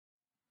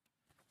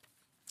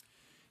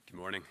Good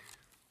morning.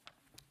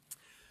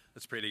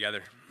 Let's pray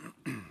together.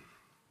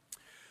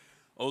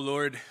 O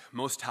Lord,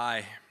 Most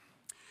High,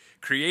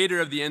 Creator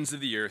of the ends of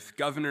the earth,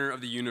 Governor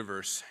of the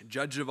universe,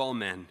 Judge of all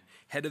men,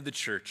 Head of the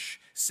church,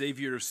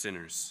 Savior of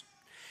sinners,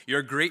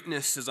 your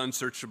greatness is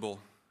unsearchable,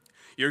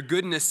 your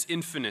goodness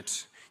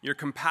infinite, your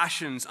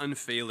compassions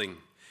unfailing,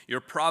 your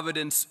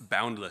providence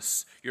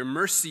boundless, your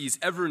mercies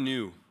ever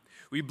new.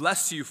 We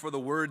bless you for the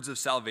words of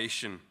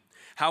salvation.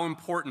 How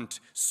important,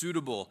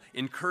 suitable,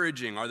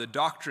 encouraging are the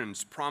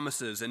doctrines,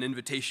 promises, and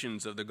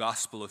invitations of the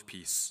gospel of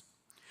peace.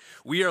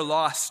 We are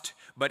lost,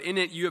 but in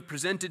it you have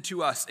presented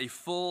to us a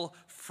full,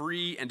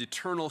 free, and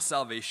eternal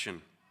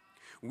salvation.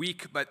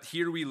 Weak, but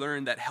here we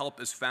learn that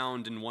help is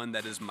found in one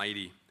that is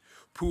mighty.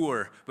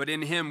 Poor, but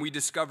in him we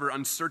discover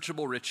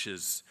unsearchable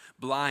riches.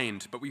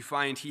 Blind, but we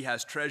find he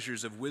has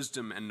treasures of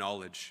wisdom and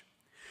knowledge.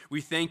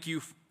 We thank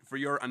you for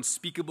your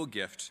unspeakable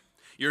gift.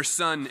 Your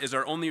Son is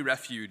our only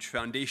refuge,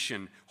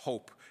 foundation,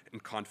 hope,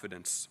 and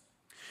confidence.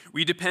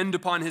 We depend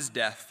upon his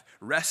death,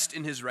 rest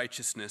in his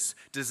righteousness,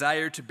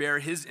 desire to bear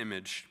his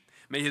image.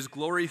 May his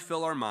glory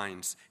fill our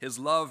minds, his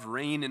love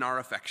reign in our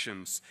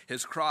affections,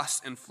 his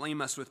cross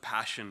inflame us with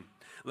passion.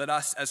 Let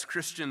us, as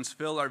Christians,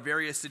 fill our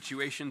various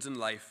situations in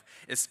life,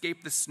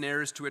 escape the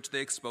snares to which they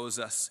expose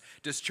us,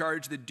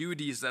 discharge the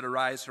duties that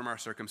arise from our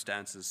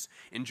circumstances,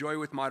 enjoy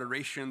with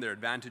moderation their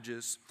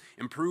advantages,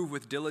 improve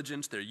with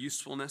diligence their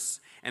usefulness,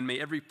 and may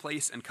every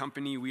place and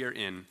company we are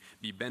in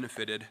be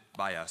benefited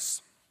by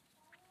us.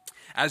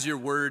 As your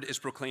word is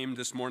proclaimed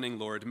this morning,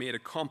 Lord, may it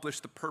accomplish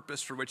the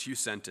purpose for which you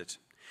sent it.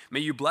 May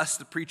you bless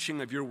the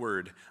preaching of your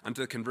word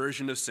unto the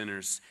conversion of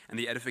sinners and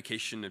the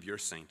edification of your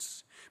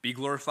saints. Be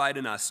glorified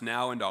in us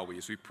now and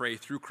always, we pray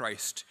through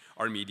Christ,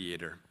 our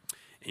mediator.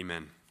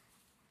 Amen.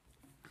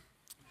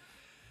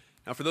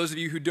 Now, for those of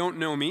you who don't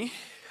know me,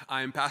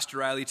 I'm Pastor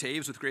Riley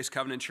Taves with Grace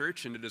Covenant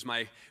Church, and it is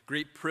my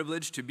great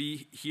privilege to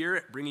be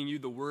here bringing you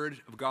the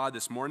Word of God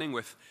this morning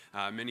with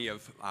many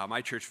of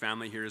my church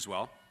family here as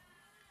well.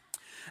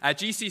 At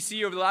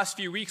GCC, over the last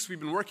few weeks, we've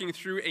been working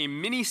through a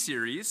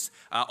mini-series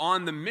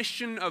on the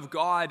mission of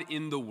God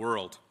in the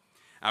world.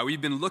 We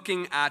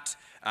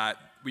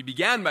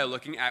began by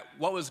looking at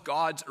what was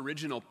God's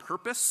original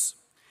purpose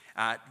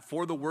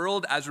for the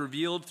world as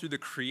revealed through the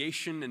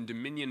creation and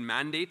dominion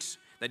mandate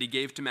that he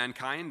gave to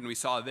mankind. And we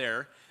saw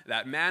there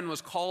that man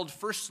was called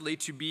firstly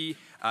to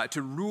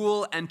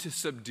rule and to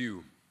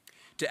subdue,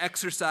 to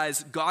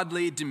exercise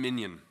godly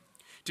dominion,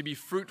 to be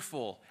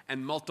fruitful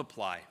and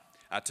multiply,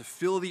 to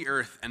fill the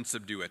earth and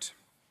subdue it.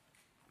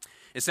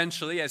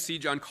 Essentially, as C.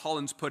 John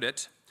Collins put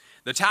it,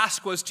 the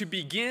task was to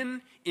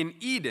begin in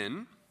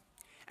Eden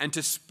and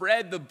to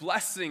spread the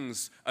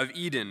blessings of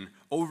Eden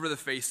over the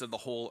face of the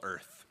whole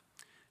earth.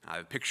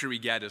 The picture we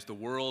get is the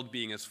world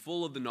being as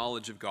full of the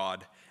knowledge of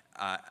God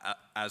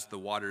as the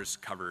waters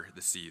cover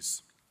the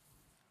seas.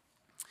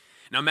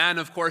 Now, man,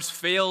 of course,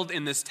 failed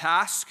in this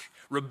task,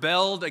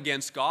 rebelled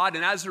against God,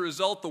 and as a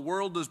result, the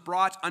world was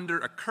brought under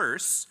a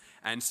curse,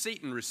 and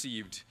Satan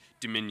received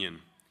dominion.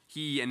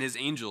 He and his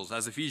angels,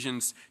 as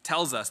Ephesians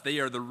tells us, they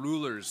are the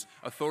rulers,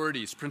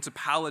 authorities,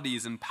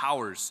 principalities, and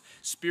powers,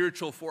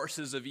 spiritual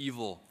forces of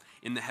evil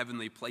in the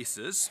heavenly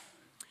places.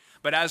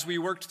 But as we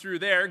worked through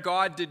there,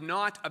 God did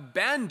not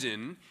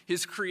abandon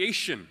his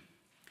creation.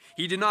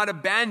 He did not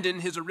abandon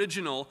his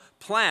original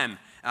plan.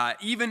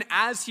 Even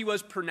as he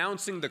was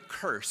pronouncing the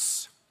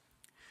curse,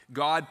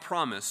 God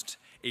promised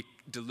a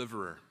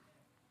deliverer.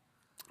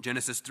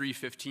 Genesis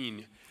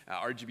 3:15,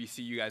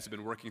 RGBC, you guys have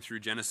been working through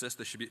Genesis.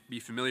 This should be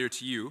familiar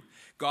to you.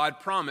 God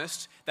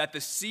promised that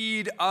the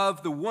seed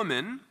of the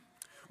woman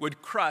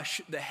would crush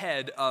the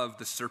head of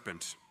the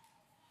serpent.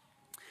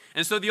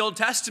 And so the Old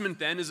Testament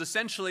then is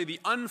essentially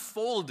the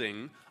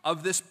unfolding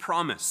of this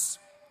promise.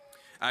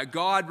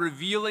 God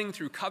revealing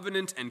through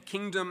covenant and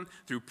kingdom,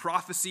 through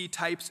prophecy,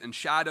 types, and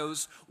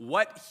shadows,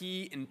 what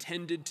he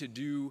intended to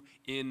do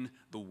in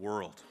the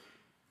world.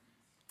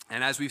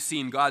 And as we've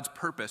seen, God's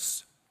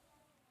purpose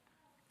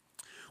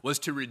was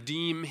to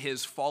redeem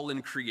his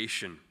fallen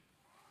creation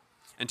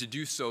and to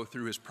do so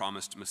through his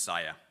promised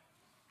Messiah.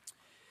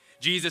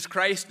 Jesus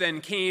Christ then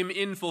came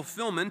in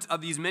fulfillment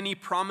of these many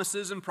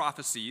promises and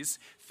prophecies,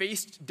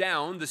 faced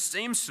down the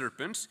same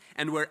serpent,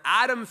 and where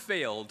Adam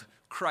failed,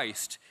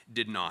 Christ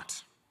did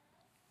not.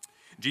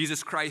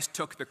 Jesus Christ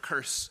took the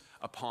curse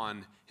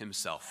upon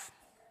himself.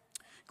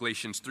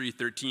 Galatians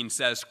 3:13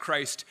 says,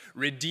 Christ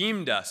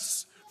redeemed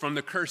us from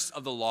the curse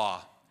of the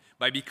law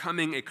by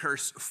becoming a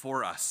curse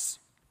for us.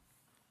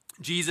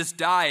 Jesus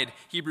died,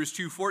 Hebrews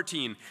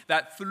 2:14,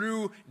 that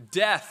through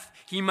death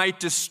he might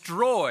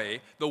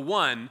destroy the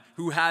one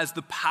who has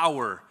the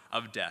power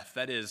of death,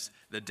 that is,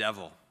 the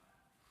devil.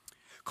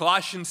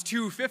 Colossians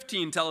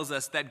 2:15 tells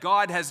us that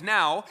God has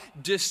now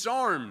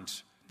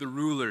disarmed the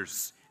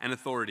rulers and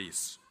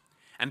authorities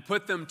and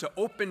put them to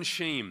open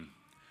shame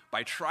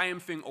by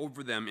triumphing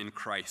over them in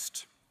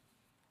Christ.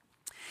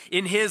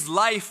 In his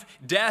life,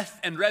 death,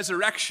 and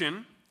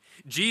resurrection,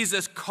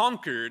 Jesus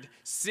conquered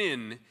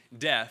sin,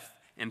 death,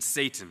 and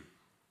Satan.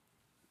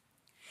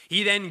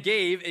 He then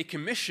gave a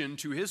commission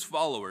to his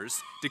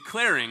followers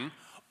declaring,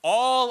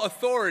 All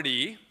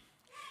authority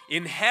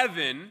in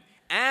heaven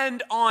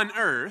and on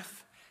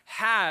earth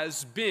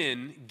has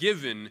been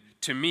given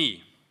to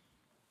me.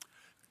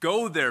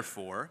 Go,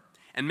 therefore,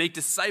 and make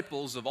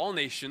disciples of all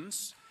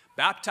nations,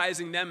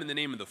 baptizing them in the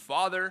name of the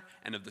Father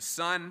and of the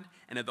Son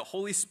and of the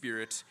Holy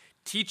Spirit,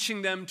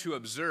 teaching them to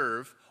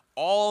observe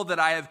all that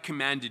I have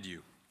commanded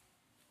you.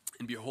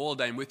 And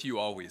behold, I am with you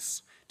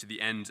always to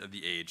the end of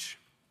the age.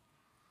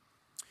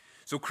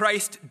 So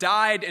Christ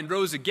died and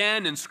rose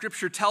again, and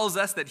Scripture tells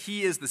us that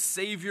he is the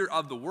Savior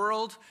of the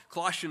world.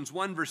 Colossians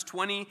 1 verse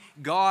 20,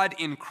 God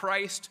in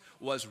Christ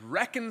was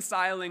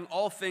reconciling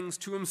all things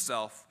to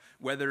himself,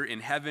 whether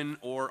in heaven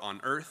or on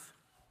earth.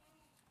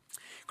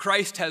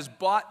 Christ has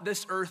bought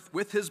this earth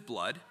with his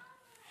blood.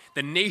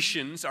 The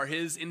nations are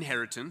his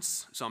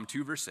inheritance, Psalm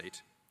 2 verse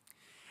 8.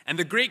 And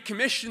the Great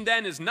Commission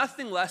then is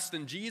nothing less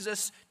than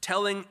Jesus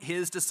telling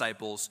his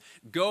disciples,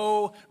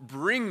 go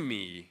bring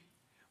me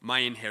my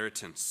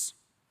inheritance.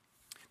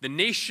 The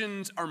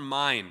nations are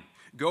mine.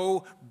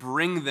 Go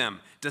bring them,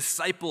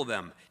 disciple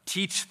them,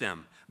 teach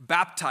them,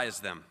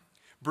 baptize them.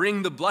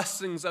 Bring the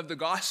blessings of the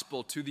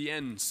gospel to the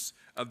ends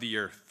of the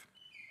earth,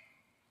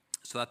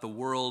 so that the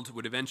world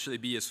would eventually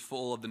be as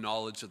full of the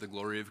knowledge of the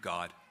glory of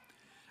God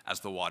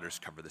as the waters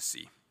cover the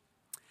sea.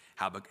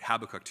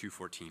 Habakkuk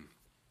 2:14.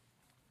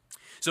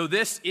 So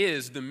this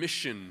is the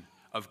mission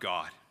of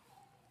God,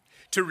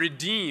 to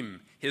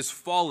redeem his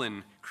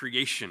fallen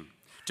creation,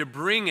 to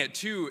bring it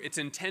to its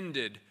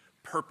intended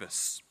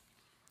purpose.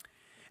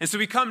 And so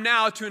we come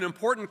now to an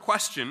important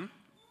question,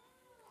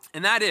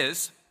 and that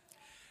is,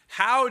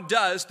 how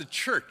does the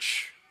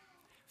church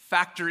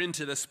factor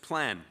into this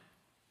plan?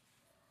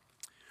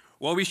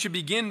 Well, we should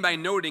begin by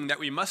noting that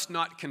we must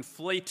not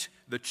conflate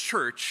the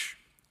church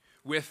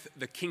with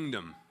the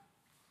kingdom.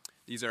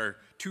 These are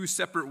two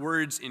separate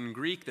words in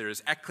Greek. There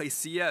is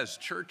ekklesia as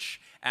church,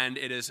 and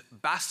it is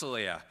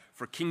basileia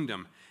for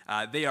kingdom.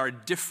 They are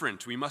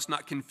different. We must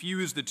not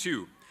confuse the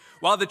two.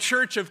 While the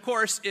church, of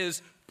course,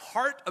 is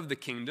part of the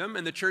kingdom,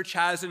 and the church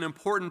has an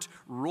important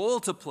role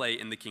to play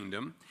in the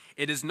kingdom,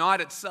 it is not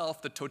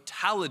itself the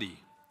totality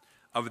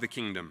of the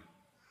kingdom.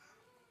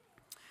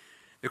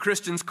 The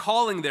Christian's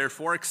calling,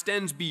 therefore,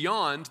 extends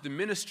beyond the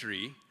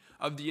ministry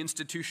of the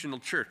institutional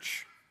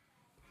church.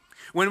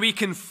 When we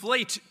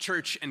conflate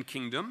church and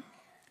kingdom,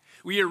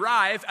 we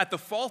arrive at the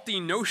faulty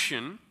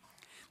notion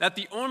that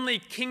the only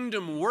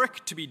kingdom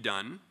work to be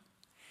done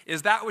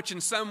is that which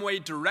in some way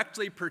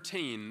directly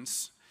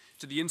pertains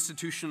to the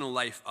institutional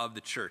life of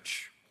the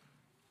church.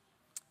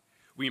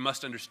 We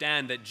must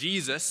understand that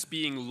Jesus,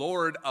 being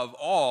Lord of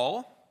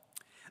all,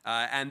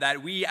 and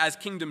that we as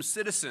kingdom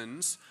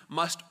citizens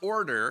must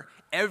order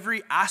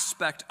every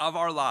aspect of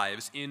our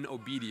lives in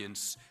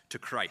obedience to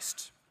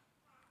Christ.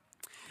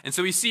 And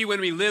so we see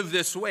when we live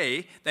this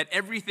way that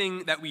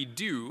everything that we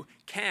do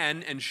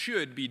can and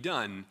should be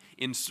done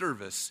in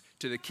service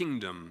to the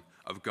kingdom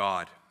of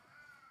God.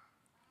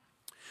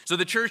 So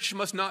the church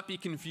must not be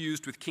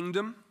confused with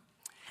kingdom.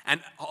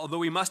 And although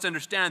we must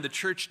understand the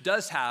church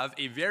does have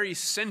a very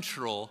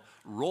central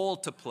role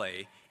to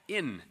play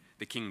in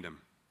the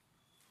kingdom.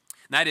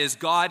 That is,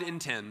 God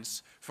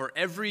intends for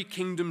every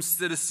kingdom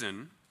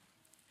citizen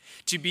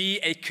to be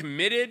a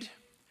committed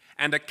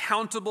and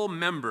accountable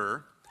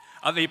member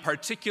of a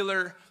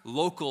particular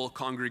local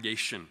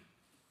congregation.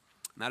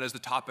 And that is the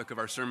topic of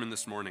our sermon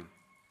this morning.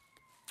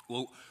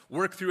 We'll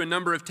work through a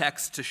number of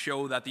texts to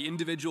show that the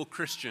individual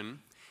Christian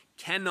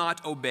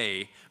cannot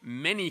obey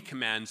many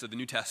commands of the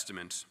New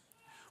Testament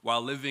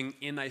while living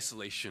in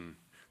isolation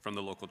from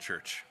the local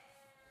church.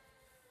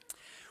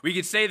 We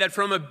could say that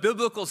from a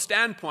biblical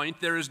standpoint,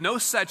 there is no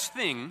such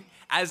thing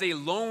as a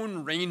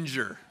Lone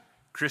Ranger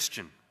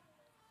Christian.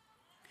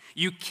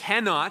 You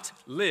cannot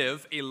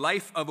live a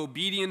life of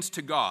obedience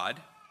to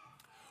God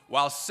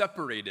while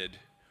separated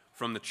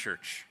from the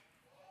church.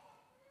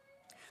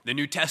 The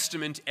New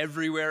Testament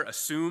everywhere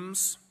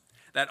assumes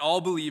that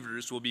all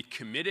believers will be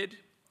committed,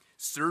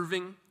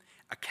 serving,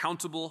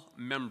 accountable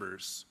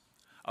members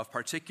of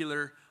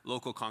particular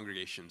local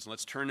congregations.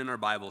 Let's turn in our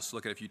Bibles to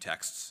look at a few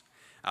texts.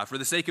 For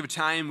the sake of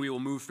time, we will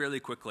move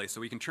fairly quickly.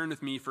 So we can turn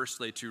with me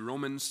firstly to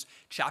Romans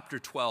chapter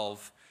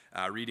 12,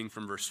 reading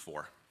from verse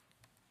 4.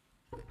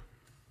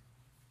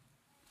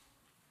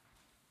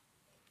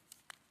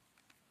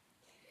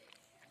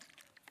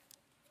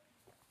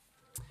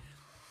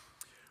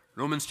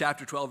 Romans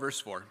chapter 12, verse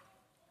 4.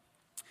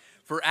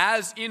 For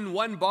as in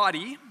one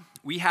body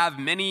we have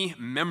many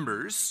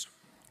members,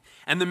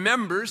 and the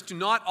members do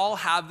not all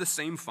have the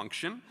same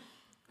function,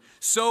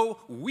 so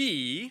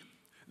we,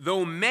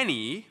 though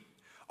many,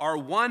 are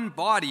one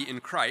body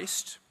in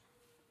Christ,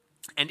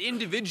 and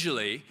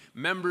individually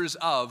members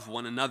of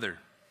one another.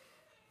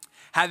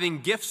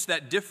 Having gifts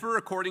that differ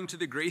according to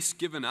the grace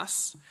given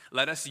us,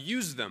 let us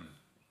use them.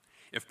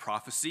 If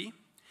prophecy,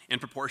 in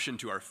proportion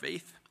to our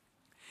faith.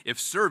 If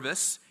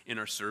service, in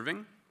our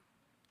serving.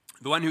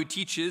 The one who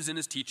teaches in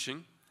his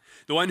teaching.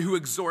 The one who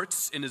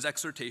exhorts in his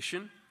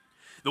exhortation.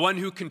 The one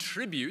who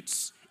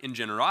contributes in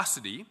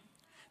generosity.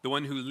 The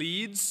one who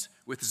leads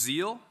with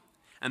zeal.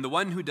 And the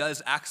one who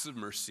does acts of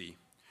mercy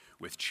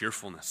with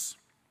cheerfulness.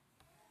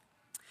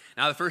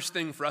 Now, the first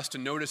thing for us to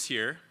notice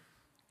here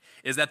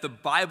is that the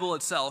Bible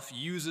itself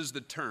uses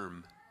the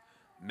term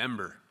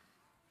member.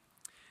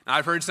 Now,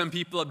 I've heard some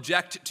people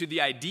object to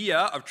the idea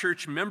of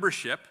church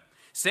membership,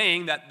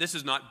 saying that this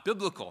is not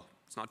biblical.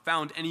 It's not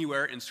found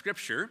anywhere in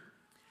Scripture.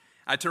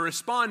 To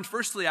respond,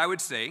 firstly, I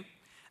would say,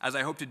 as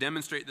I hope to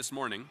demonstrate this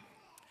morning,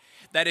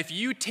 that if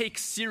you take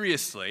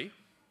seriously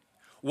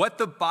what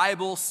the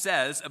Bible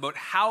says about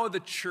how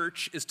the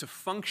church is to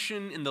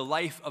function in the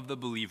life of the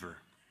believer,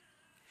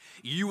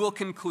 you will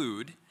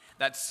conclude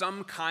that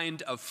some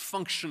kind of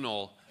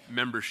functional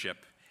membership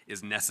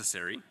is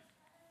necessary.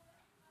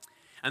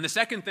 And the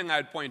second thing I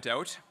would point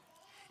out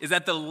is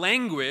that the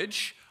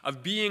language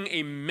of being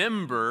a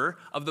member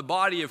of the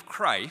body of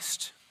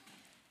Christ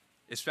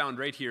is found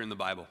right here in the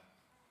Bible.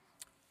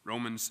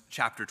 Romans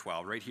chapter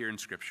 12, right here in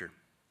Scripture.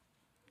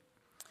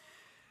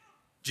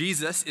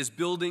 Jesus is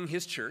building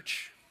his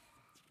church,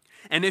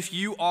 and if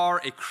you are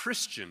a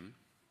Christian,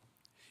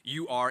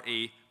 you are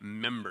a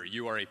member.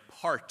 You are a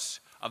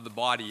part of the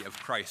body of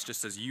Christ,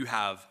 just as you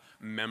have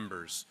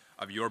members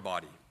of your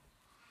body.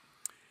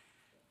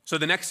 So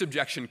the next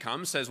objection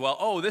comes, says,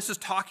 well, this is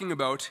talking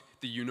about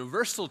the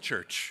universal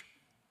church.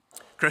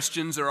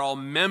 Christians are all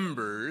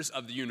members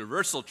of the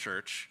universal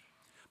church,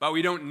 but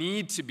we don't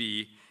need to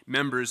be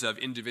members of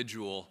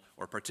individual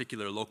or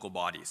particular local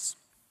bodies.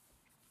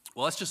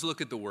 Well, let's just look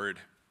at the word.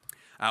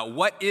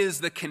 What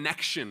is the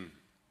connection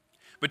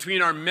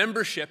between our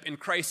membership in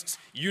Christ's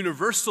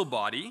universal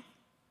body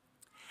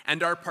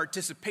and our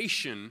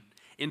participation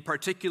in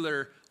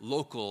particular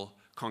local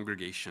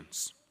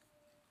congregations?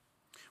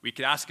 We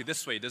could ask it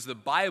this way: does the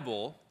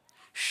Bible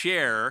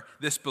share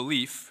this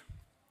belief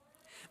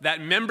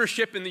that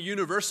membership in the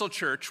universal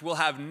church will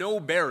have no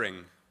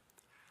bearing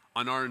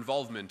on our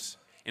involvement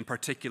in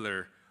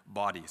particular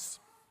bodies?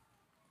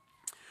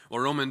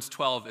 Well, Romans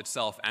 12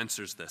 itself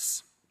answers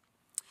this.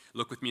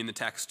 Look with me in the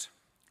text.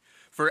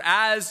 For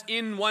as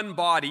in one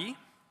body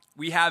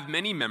we have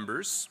many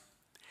members,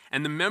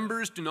 and the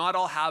members do not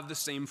all have the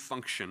same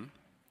function,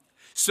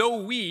 so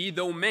we,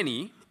 though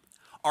many,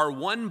 are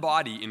one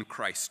body in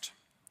Christ,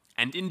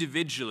 and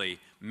individually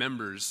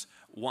members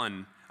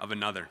one of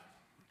another,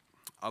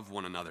 of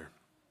one another.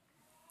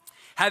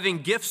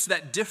 Having gifts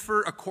that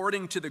differ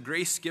according to the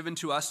grace given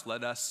to us,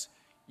 let us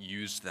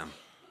use them.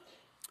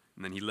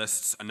 And then he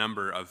lists a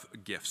number of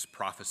gifts: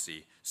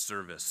 prophecy,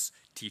 service,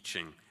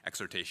 teaching,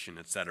 exhortation,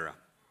 etc.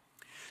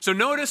 So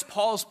notice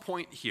Paul's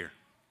point here.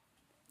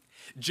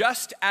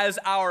 Just as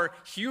our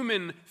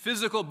human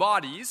physical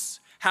bodies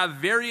have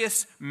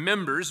various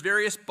members,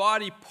 various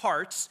body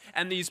parts,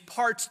 and these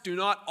parts do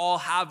not all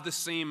have the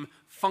same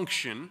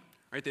function,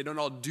 right? They don't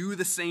all do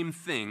the same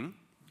thing.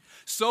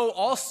 So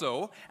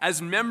also,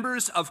 as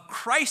members of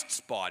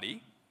Christ's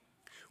body,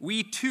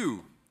 we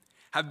too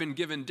have been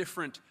given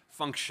different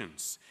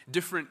functions,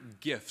 different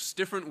gifts,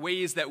 different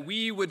ways that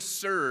we would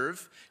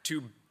serve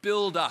to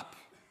build up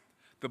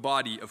the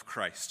body of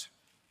Christ.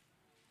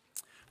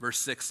 Verse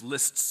 6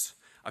 lists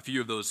a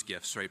few of those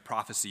gifts, right?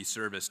 Prophecy,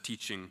 service,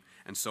 teaching,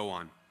 and so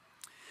on.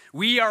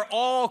 We are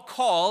all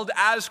called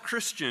as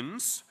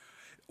Christians,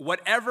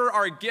 whatever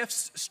our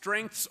gifts,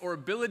 strengths, or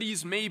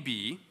abilities may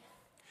be,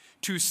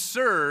 to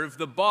serve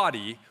the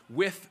body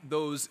with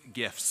those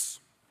gifts.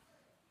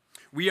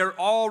 We are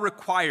all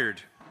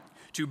required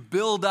to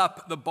build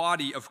up the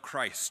body of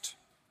Christ.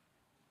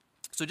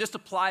 So just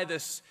apply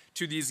this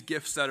to these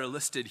gifts that are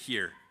listed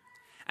here,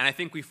 and I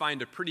think we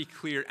find a pretty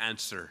clear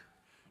answer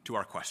to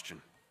our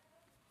question.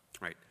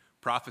 Right?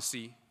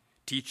 Prophecy,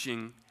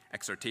 teaching,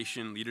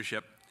 exhortation,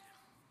 leadership.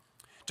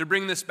 To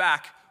bring this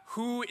back,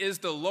 who is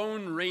the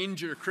Lone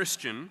Ranger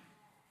Christian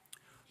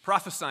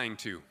prophesying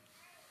to?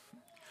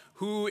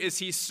 Who is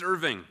he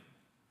serving?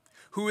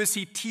 Who is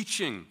he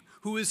teaching?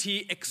 Who is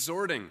he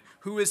exhorting?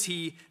 Who is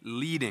he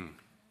leading?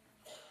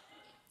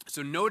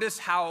 So notice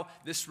how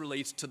this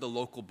relates to the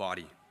local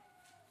body.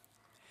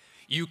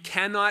 You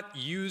cannot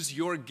use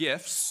your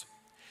gifts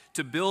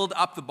to build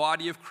up the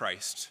body of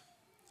Christ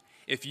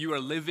if you are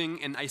living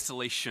in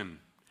isolation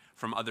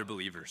from other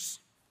believers.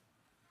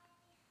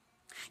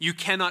 You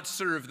cannot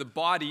serve the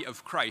body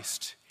of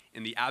Christ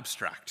in the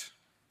abstract.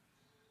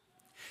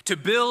 To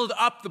build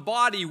up the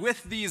body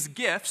with these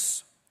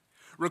gifts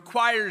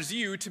requires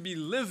you to be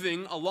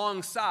living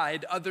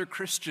alongside other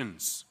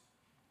Christians.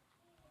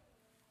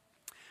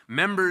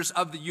 Members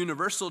of the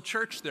universal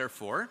church,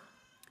 therefore,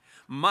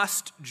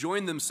 must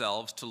join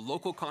themselves to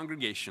local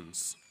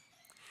congregations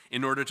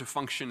in order to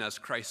function as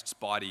Christ's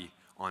body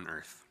on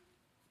earth.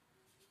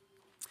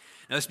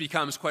 Now, this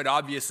becomes quite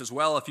obvious as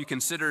well if you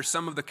consider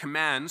some of the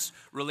commands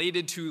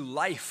related to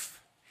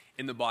life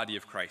in the body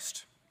of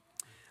Christ.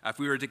 If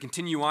we were to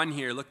continue on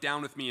here, look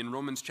down with me in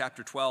Romans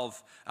chapter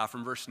 12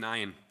 from verse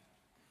 9.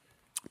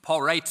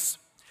 Paul writes,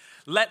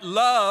 "Let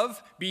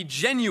love be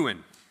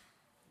genuine.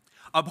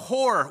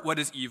 Abhor what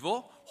is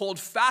evil. Hold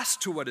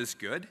fast to what is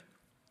good.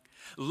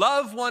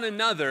 Love one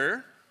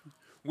another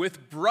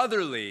with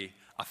brotherly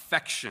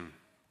affection.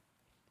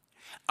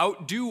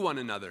 Outdo one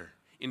another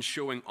in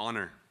showing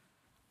honor.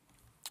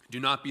 Do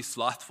not be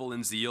slothful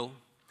in zeal.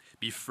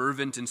 Be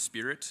fervent in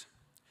spirit.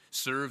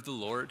 Serve the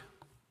Lord.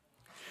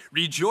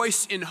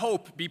 Rejoice in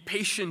hope. Be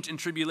patient in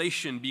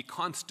tribulation. Be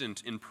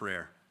constant in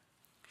prayer.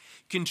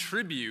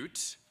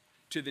 Contribute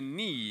to the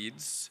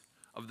needs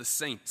of the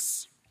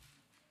saints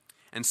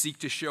and seek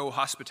to show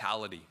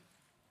hospitality.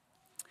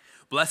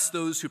 Bless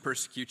those who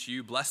persecute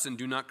you. Bless and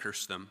do not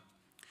curse them.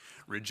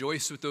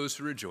 Rejoice with those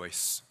who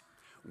rejoice.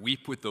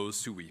 Weep with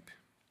those who weep.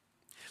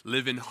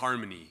 Live in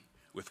harmony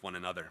with one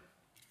another.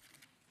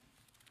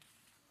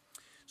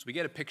 So we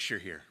get a picture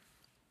here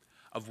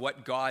of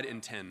what God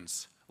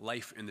intends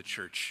life in the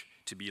church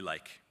to be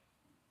like.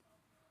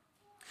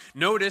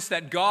 Notice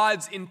that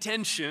God's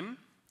intention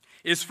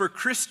is for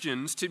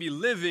Christians to be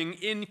living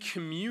in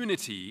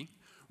community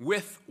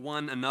with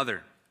one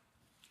another.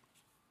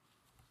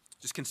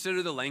 Just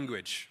consider the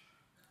language.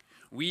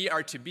 We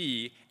are to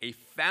be a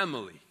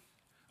family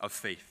of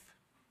faith.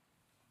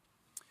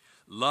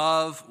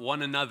 Love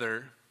one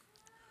another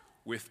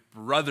with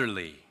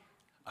brotherly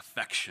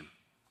affection.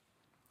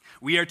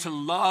 We are to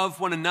love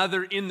one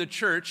another in the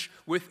church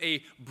with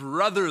a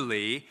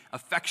brotherly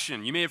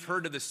affection. You may have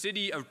heard of the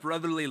city of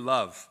brotherly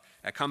love.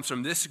 That comes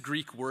from this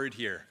Greek word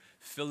here,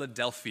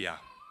 Philadelphia.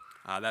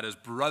 That is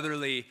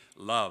brotherly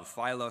love.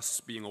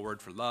 Philos being a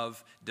word for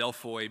love,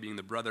 Delphoi being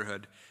the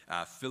brotherhood,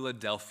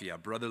 Philadelphia,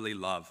 brotherly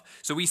love.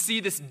 So we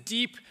see this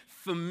deep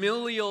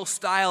familial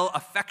style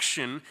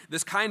affection,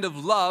 this kind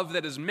of love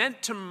that is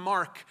meant to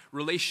mark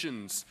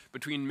relations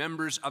between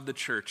members of the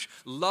church.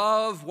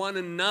 Love one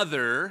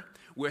another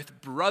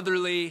with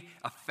brotherly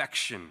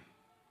affection.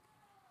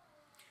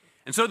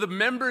 And so the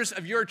members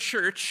of your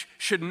church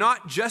should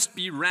not just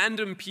be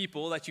random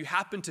people that you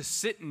happen to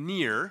sit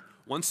near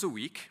once a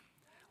week,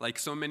 like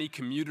so many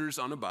commuters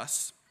on a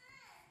bus.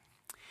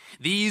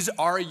 These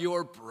are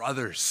your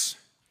brothers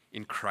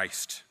in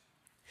Christ,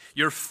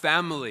 your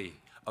family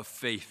of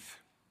faith.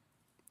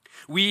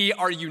 We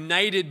are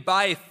united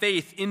by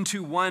faith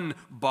into one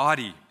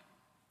body.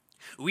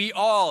 We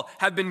all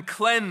have been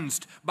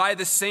cleansed by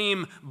the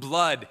same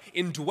blood,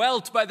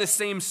 indwelt by the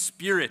same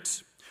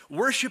Spirit,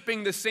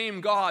 worshiping the same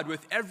God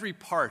with every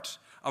part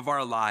of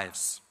our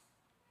lives.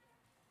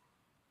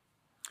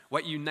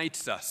 What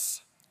unites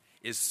us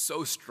is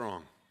so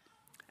strong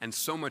and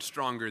so much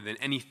stronger than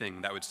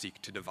anything that would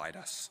seek to divide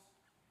us.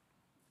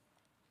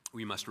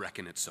 We must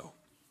reckon it so.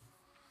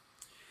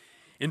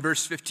 In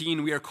verse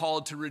 15, we are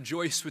called to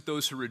rejoice with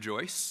those who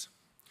rejoice,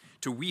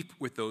 to weep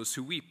with those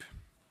who weep.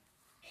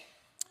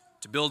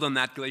 To build on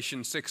that,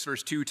 Galatians 6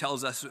 verse 2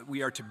 tells us that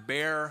we are to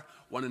bear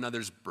one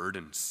another's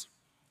burdens.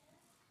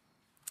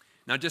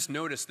 Now just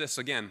notice this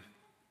again.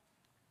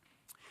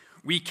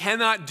 We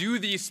cannot do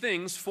these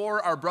things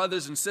for our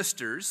brothers and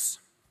sisters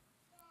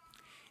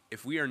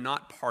if we are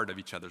not part of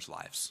each other's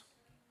lives.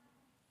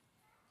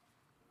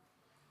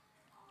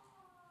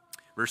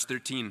 Verse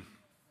 13,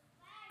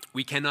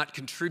 we cannot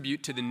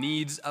contribute to the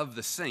needs of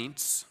the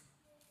saints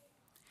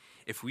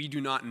if we do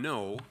not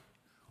know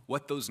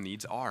what those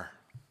needs are.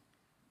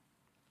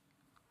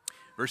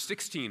 Verse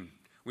 16,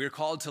 we are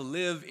called to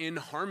live in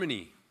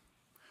harmony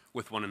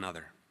with one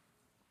another.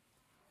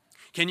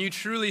 Can you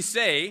truly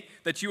say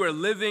that you are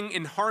living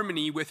in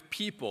harmony with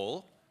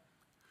people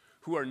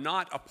who are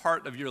not a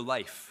part of your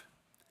life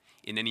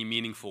in any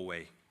meaningful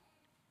way?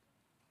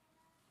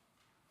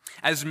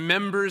 As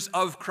members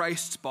of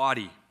Christ's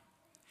body,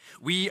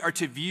 we are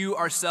to view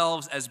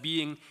ourselves as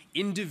being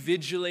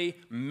individually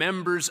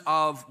members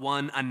of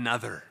one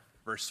another.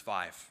 Verse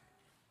 5.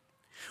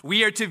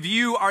 We are to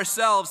view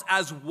ourselves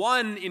as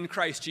one in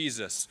Christ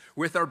Jesus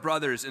with our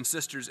brothers and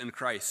sisters in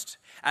Christ.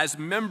 As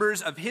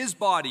members of his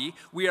body,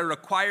 we are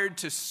required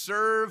to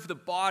serve the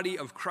body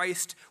of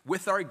Christ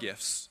with our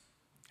gifts,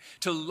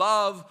 to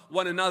love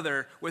one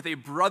another with a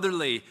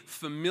brotherly,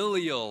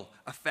 familial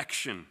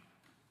affection.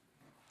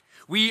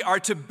 We are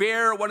to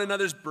bear one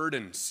another's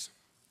burdens,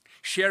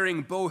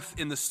 sharing both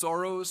in the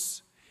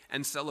sorrows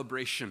and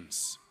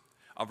celebrations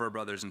of our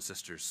brothers and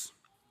sisters.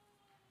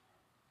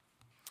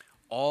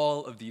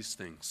 All of these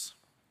things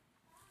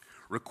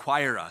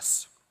require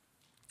us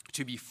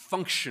to be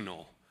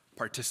functional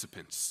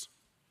participants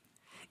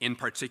in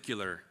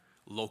particular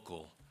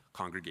local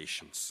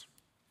congregations.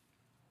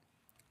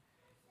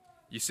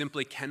 You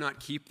simply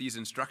cannot keep these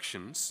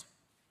instructions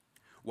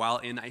while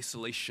in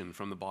isolation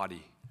from the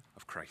body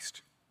of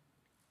Christ.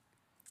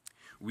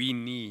 We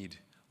need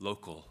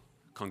local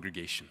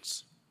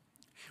congregations.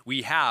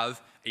 We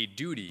have a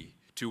duty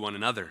to one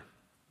another.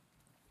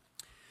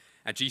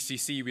 At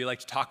GCC, we like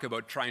to talk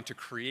about trying to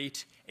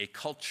create a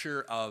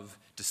culture of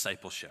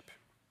discipleship.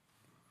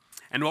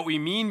 And what we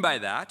mean by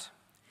that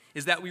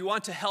is that we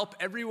want to help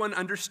everyone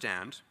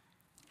understand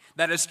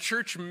that as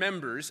church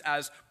members,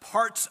 as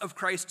parts of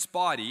Christ's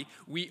body,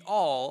 we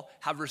all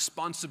have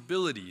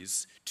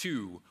responsibilities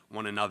to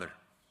one another.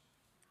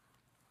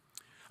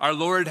 Our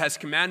Lord has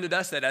commanded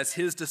us that as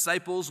his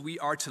disciples, we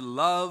are to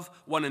love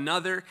one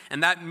another,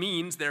 and that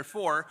means,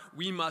 therefore,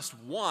 we must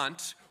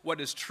want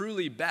what is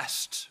truly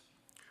best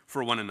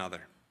for one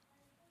another,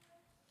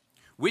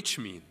 which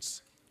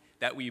means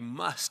that we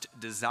must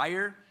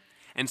desire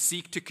and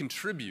seek to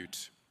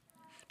contribute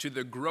to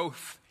the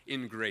growth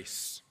in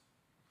grace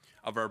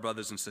of our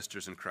brothers and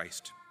sisters in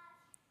Christ.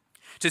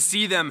 To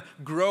see them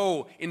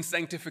grow in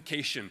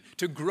sanctification,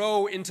 to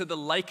grow into the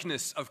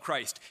likeness of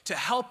Christ, to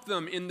help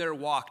them in their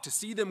walk, to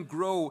see them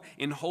grow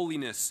in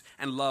holiness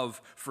and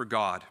love for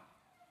God.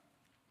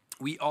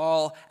 We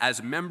all,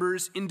 as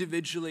members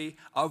individually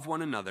of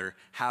one another,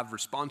 have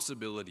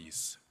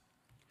responsibilities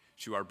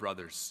to our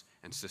brothers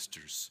and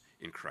sisters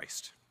in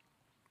Christ.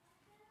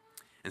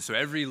 And so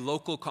every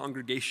local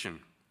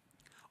congregation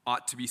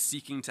ought to be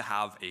seeking to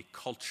have a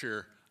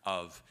culture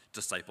of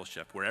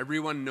discipleship, where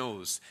everyone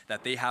knows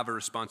that they have a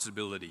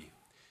responsibility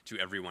to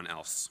everyone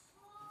else.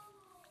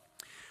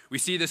 We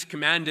see this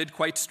commanded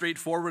quite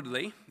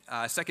straightforwardly.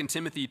 2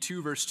 Timothy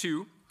 2, verse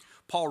 2,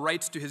 Paul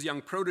writes to his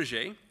young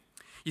protege.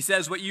 He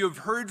says, "What you have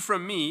heard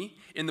from me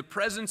in the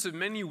presence of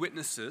many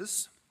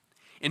witnesses,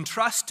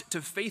 entrust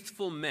to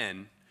faithful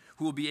men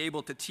who will be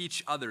able to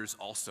teach others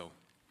also."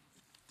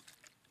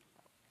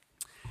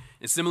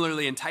 And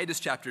similarly, in Titus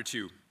chapter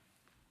 2,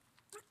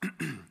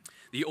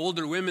 the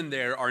older women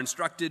there are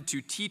instructed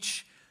to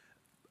teach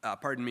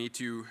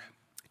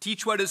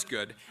what is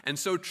good, and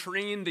so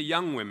train the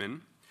young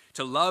women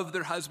to love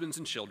their husbands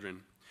and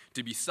children,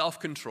 to be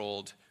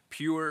self-controlled,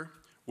 pure,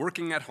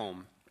 working at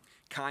home,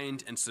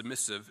 kind and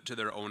submissive to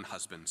their own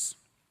husbands.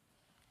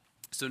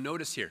 So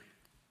notice here,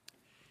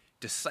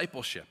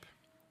 discipleship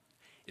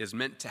is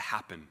meant to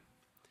happen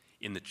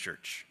in the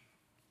church.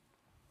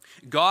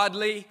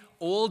 Godly,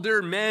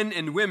 older men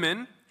and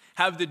women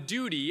have the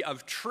duty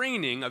of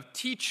training, of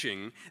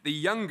teaching the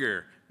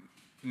younger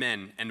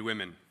men and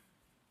women.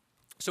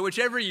 So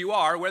whichever you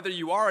are, whether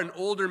you are an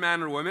older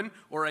man or woman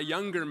or a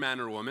younger man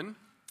or woman,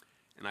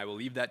 and I will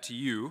leave that to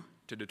you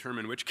to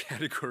determine which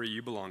category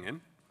you belong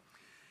in,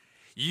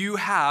 you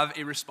have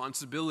a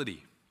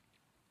responsibility,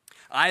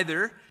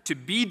 either to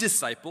be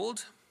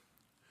discipled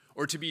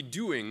or to be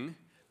doing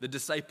the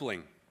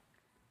discipling.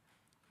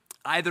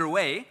 Either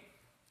way,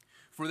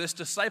 for this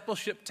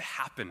discipleship to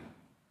happen,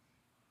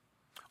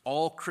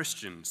 all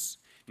Christians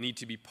need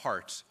to be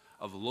part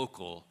of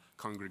local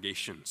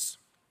congregations,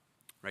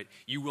 right?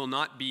 You will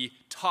not be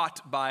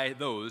taught by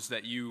those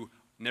that you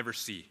never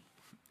see.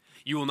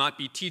 You will not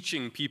be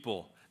teaching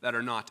people that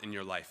are not in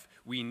your life.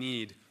 We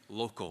need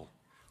local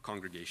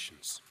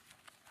congregations.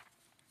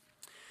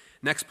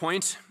 Next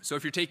point. So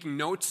if you're taking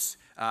notes,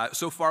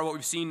 so far what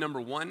we've seen,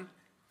 number one,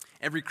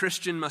 every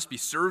Christian must be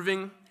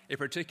serving a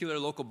particular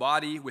local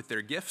body with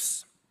their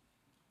gifts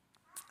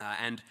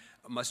and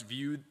must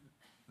view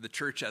the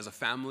church as a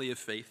family of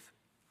faith.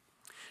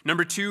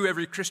 Number two,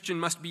 every Christian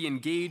must be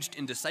engaged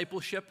in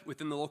discipleship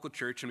within the local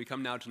church. And we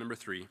come now to number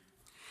three.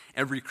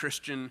 Every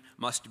Christian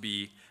must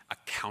be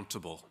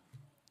accountable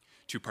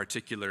to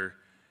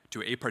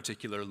a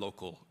particular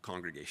local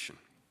congregation.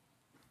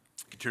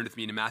 You can turn with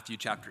me to Matthew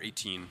chapter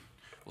 18.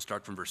 We'll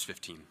start from verse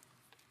 15.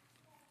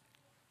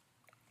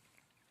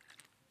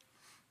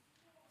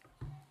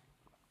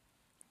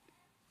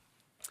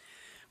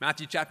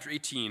 Matthew chapter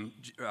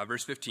 18,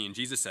 verse 15,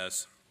 Jesus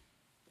says,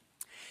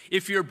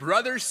 "If your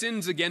brother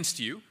sins against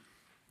you,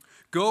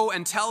 go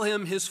and tell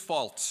him his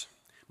fault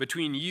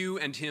between you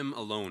and him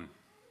alone.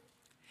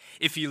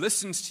 If he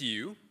listens to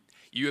you,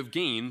 you have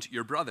gained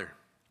your brother.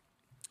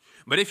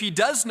 But if he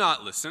does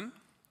not listen,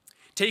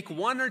 take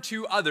one or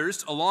two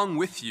others along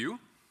with you,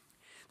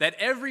 that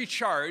every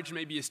charge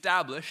may be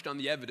established on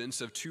the evidence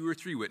of 2 or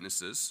 3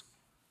 witnesses.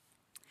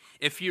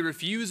 If he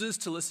refuses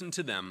to listen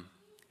to them,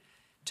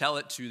 tell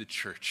it to the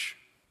church.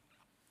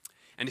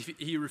 And if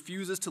he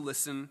refuses to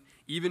listen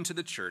even to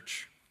the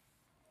church,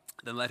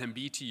 then let him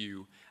be to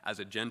you as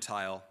a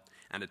Gentile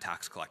and a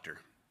tax collector."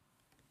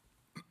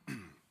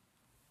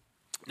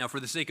 Now,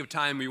 for the sake of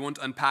time, we won't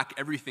unpack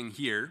everything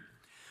here,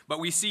 but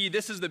we see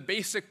this is the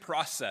basic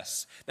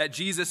process that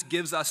Jesus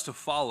gives us to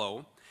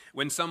follow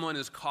when someone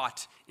is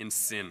caught in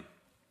sin.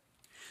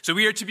 So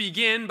we are to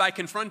begin by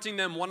confronting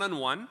them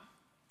one-on-one.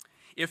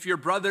 If your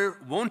brother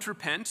won't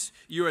repent,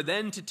 you are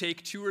then to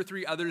take 2 or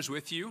 3 others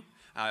with you,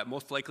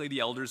 most likely the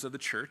elders of the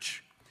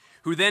church,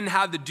 who then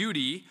have the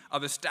duty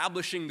of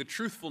establishing the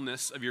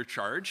truthfulness of your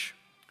charge,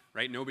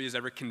 right? Nobody is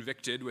ever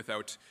convicted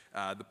without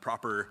the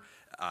proper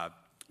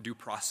due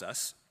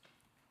process.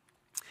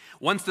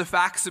 Once the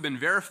facts have been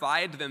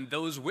verified, then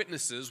those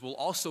witnesses will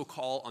also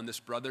call on this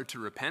brother to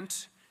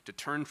repent, to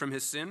turn from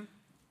his sin.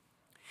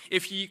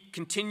 If he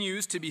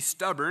continues to be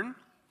stubborn,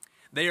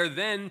 they are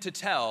then to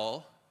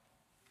tell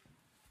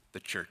the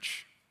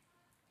church,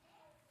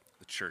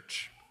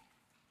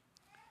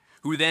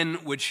 who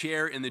then would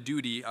share in the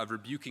duty of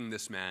rebuking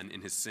this man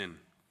in his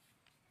sin.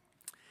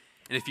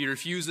 And if he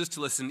refuses to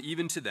listen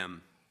even to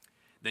them,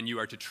 then you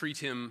are to treat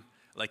him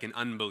like an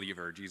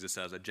unbeliever, Jesus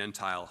says, a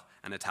Gentile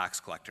and a tax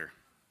collector.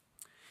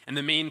 And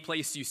the main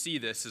place you see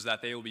this is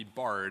that they will be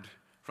barred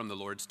from the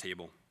Lord's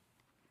table.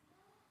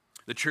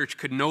 The church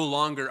could no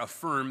longer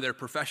affirm their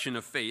profession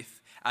of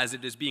faith as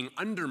it is being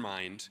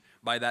undermined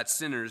by that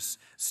sinner's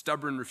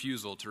stubborn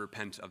refusal to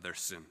repent of their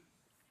sin.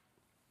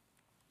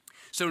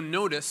 So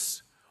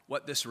notice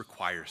what this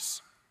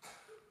requires.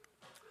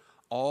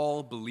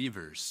 All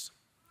believers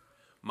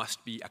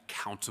must be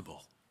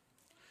accountable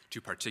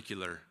to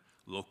particular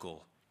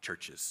local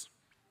churches.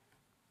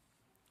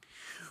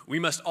 We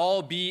must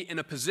all be in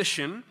a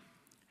position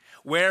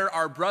where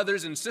our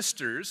brothers and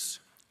sisters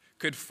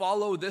could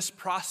follow this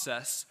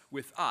process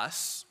with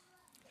us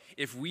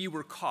if we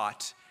were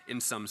caught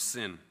in some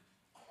sin.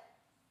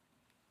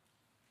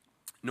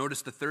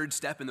 Notice the third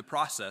step in the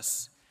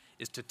process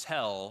is to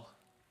tell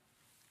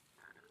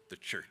the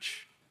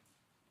church.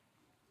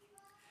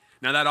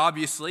 Now, that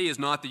obviously is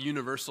not the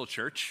universal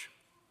church,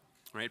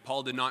 right?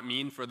 Paul did not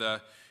mean for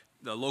the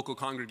local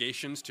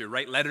congregations to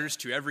write letters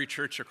to every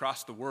church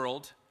across the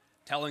world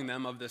telling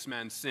them of this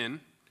man's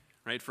sin,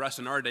 right? For us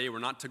in our day, we're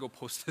not to go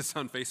post this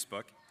on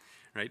Facebook,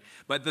 right?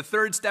 But the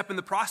third step in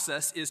the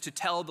process is to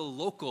tell the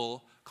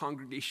local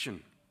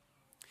congregation,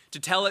 to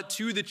tell it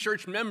to the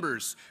church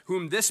members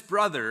whom this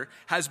brother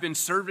has been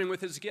serving with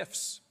his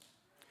gifts,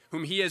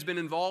 whom he has been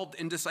involved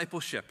in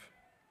discipleship,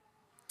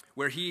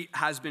 where he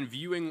has been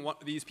viewing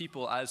these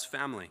people as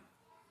family.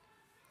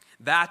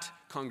 That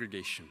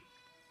congregation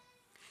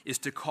is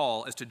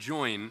to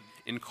join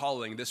in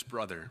calling this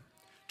brother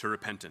to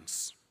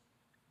repentance.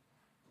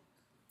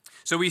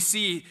 So we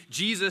see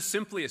Jesus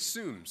simply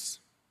assumes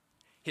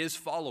his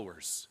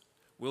followers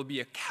will be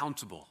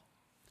accountable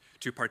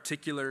to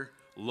particular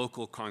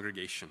local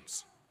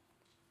congregations.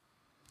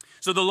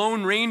 So the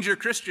Lone Ranger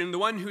Christian, the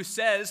one who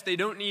says they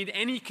don't need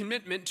any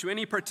commitment to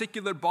any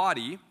particular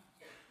body,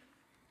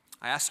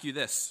 I ask you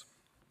this: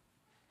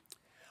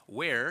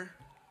 where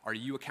are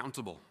you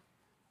accountable?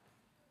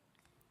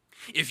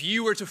 If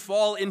you were to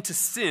fall into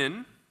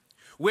sin,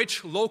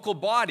 which local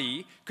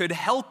body could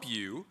help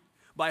you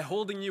by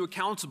holding you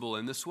accountable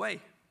in this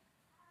way?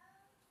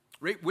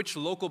 Right? Which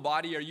local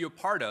body are you a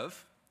part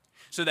of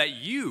so that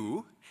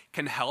you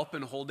can help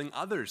in holding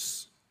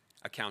others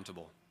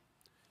accountable?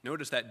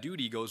 Notice that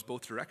duty goes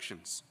both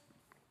directions.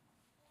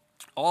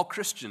 All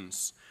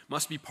Christians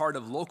must be part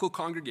of local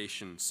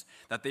congregations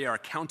that they are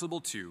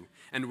accountable to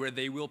and where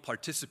they will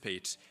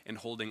participate in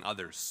holding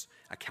others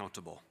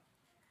accountable.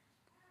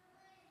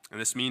 And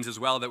this means as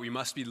well that we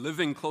must be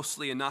living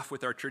closely enough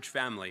with our church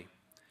family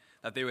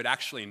that they would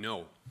actually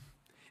know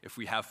if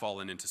we have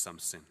fallen into some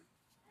sin.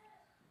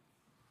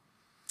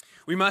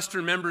 We must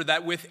remember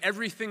that with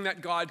everything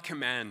that God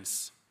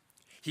commands,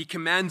 he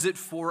commands it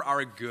for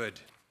our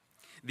good.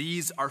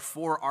 These are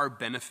for our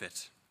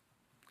benefit.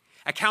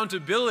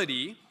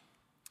 Accountability,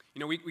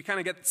 we kind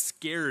of get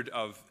scared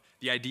of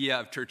the idea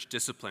of church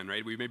discipline,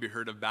 right? We've maybe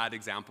heard of bad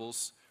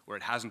examples where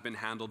it hasn't been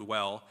handled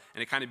well,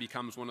 and it kind of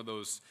becomes one of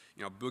those,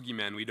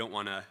 boogeymen we don't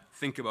want to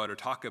think about or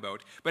talk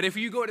about. But if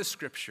you go to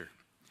Scripture,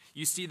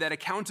 you see that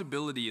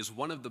accountability is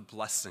one of the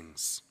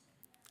blessings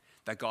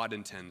that God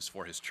intends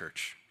for his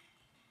church.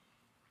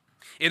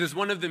 It is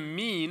one of the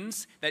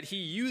means that he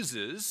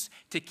uses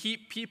to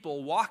keep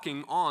people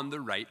walking on the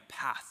right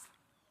path.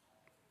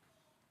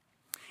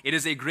 It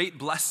is a great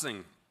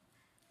blessing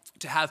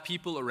to have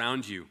people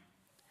around you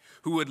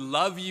who would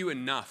love you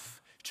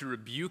enough to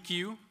rebuke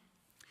you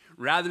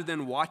rather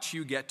than watch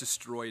you get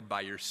destroyed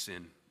by your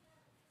sin.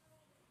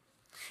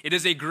 It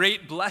is a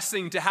great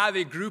blessing to have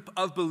a group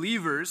of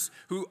believers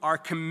who are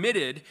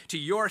committed to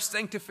your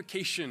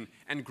sanctification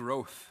and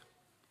growth.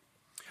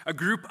 A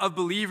group of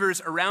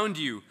believers around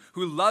you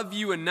who love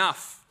you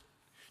enough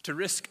to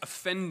risk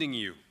offending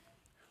you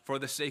for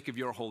the sake of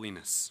your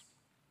holiness.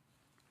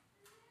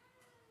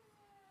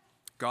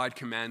 God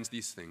commands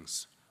these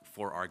things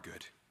for our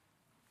good.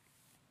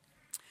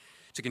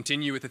 To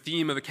continue with the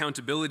theme of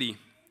accountability,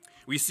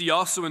 we see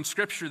also in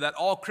Scripture that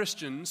all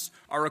Christians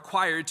are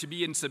required to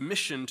be in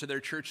submission to their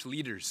church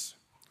leaders.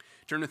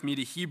 Turn with me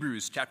to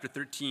Hebrews chapter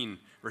 13,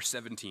 verse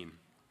 17.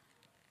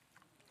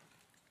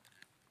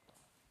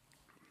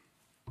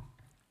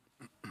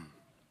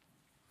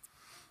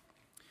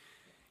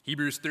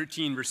 Hebrews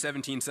 13, verse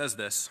 17 says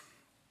this: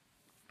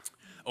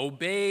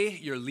 "Obey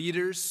your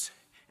leaders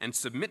and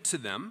submit to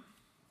them,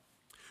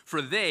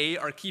 for they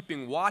are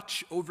keeping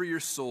watch over your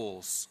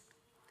souls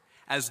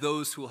as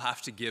those who will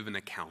have to give an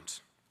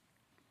account.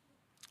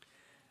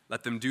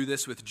 Let them do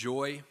this with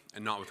joy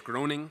and not with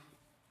groaning,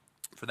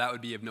 for that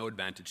would be of no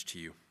advantage to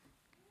you."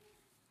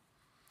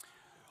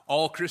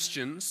 All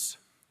Christians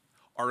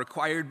are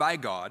required by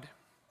God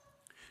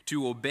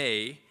to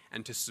obey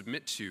and to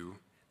submit to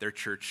their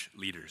church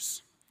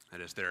leaders. That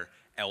is, their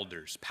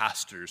elders,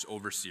 pastors,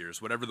 overseers,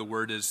 whatever the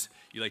word is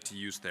you like to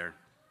use there.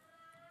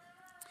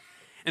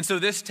 And so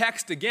this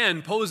text,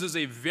 again, poses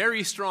a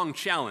very strong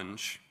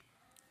challenge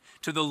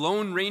to the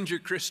Lone Ranger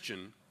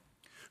Christian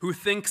who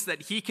thinks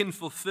that he can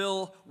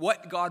fulfill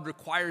what God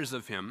requires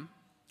of him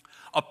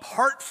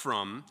apart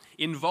from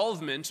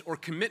involvement or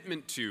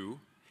commitment to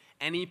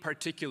any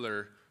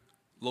particular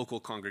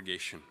local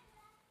congregation.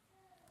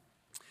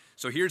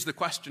 So here's the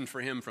question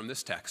for him from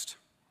this text: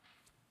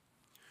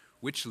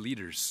 which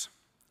leaders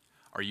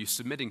are you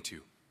submitting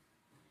to?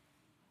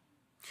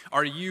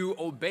 Are you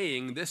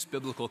obeying this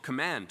biblical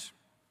command?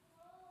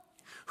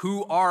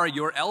 Who are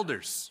your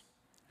elders?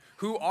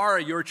 Who are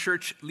your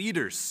church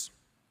leaders?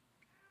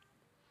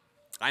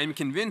 I am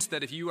convinced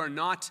that if you are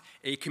not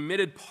a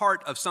committed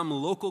part of some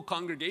local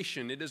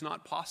congregation, it is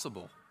not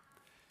possible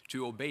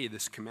to obey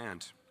this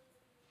command.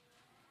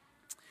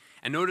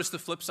 And notice the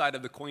flip side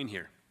of the coin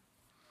here.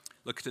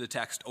 Look to the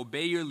text.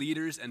 Obey your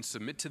leaders and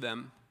submit to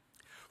them,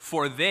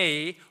 for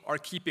they are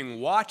keeping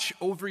watch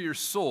over your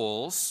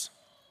souls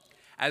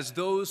as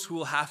those who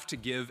will have to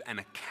give an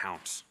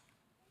account.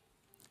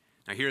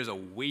 Now here is a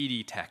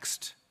weighty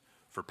text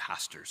for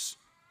pastors.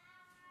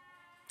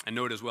 And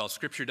note as well,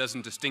 Scripture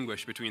doesn't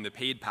distinguish between the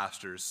paid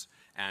pastors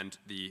and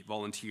the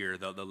volunteer,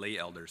 the lay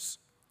elders.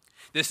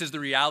 This is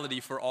the reality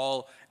for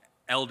all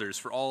elders,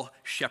 for all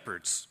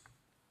shepherds.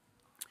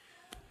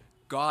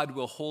 God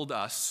will hold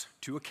us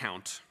to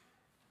account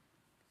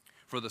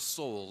for the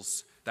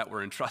souls that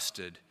were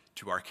entrusted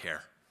to our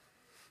care.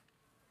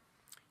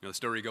 You know, the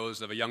story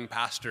goes of a young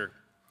pastor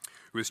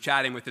who was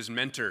chatting with his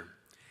mentor,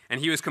 and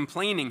he was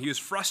complaining, he was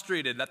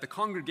frustrated that the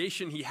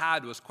congregation he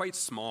had was quite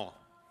small.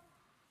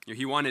 You know,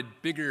 he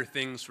wanted bigger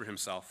things for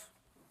himself.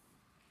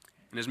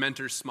 And his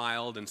mentor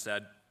smiled and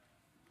said,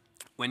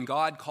 "When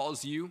God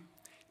calls you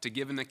to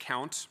give an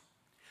account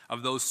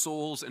of those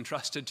souls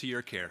entrusted to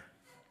your care,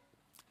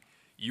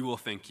 you will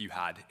think you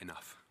had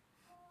enough."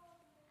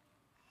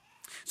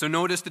 So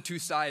notice the two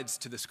sides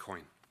to this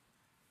coin.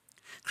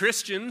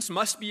 Christians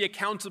must be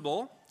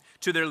accountable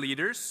to their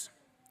leaders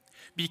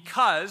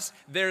because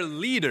their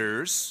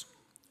leaders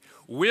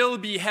will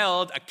be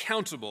held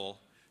accountable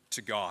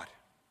to God.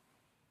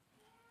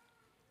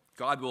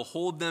 God will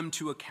hold them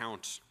to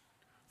account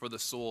for the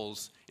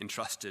souls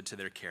entrusted to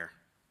their care.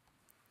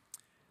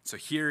 So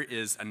here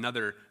is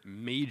another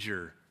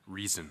major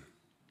reason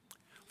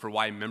for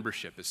why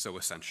membership is so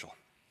essential.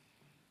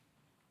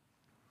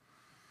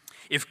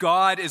 If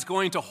God is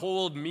going to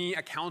hold me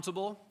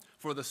accountable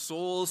for the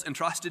souls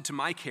entrusted to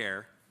my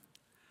care,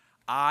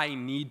 I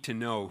need to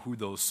know who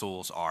those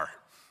souls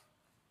are.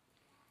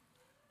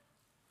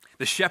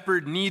 The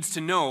shepherd needs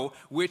to know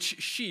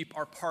which sheep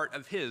are part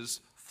of his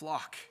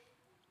flock.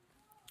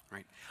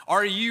 Right?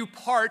 Are you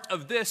part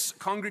of this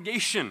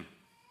congregation?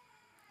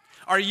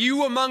 Are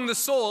you among the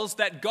souls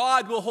that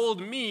God will hold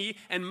me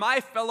and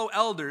my fellow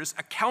elders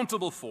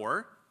accountable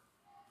for?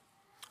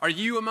 Are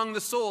you among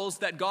the souls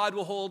that God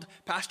will hold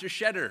Pastor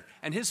Shedder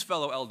and his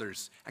fellow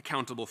elders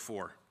accountable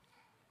for?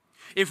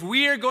 If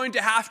we are going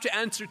to have to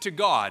answer to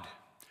God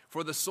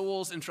for the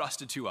souls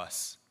entrusted to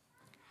us,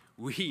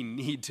 we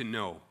need to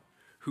know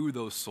who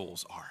those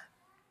souls are.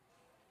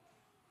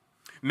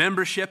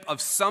 Membership of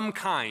some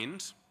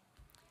kind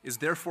is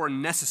therefore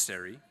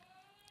necessary,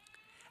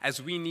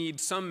 as we need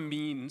some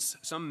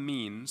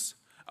means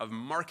of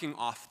marking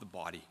off the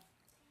body.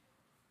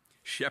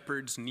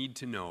 Shepherds need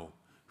to know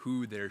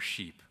who their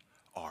sheep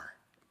are.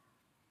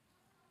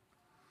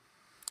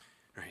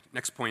 All right,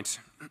 next point.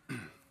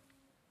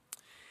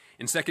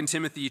 In 2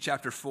 Timothy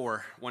chapter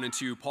 4, 1 and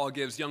 2, Paul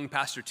gives young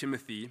Pastor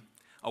Timothy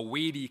a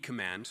weighty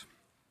command.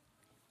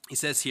 He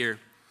says here,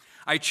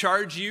 "I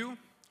charge you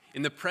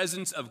in the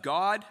presence of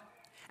God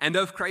and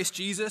of Christ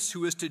Jesus,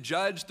 who is to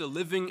judge the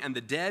living and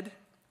the dead,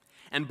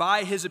 and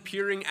by his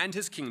appearing and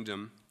his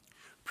kingdom,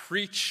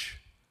 preach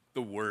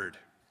the word.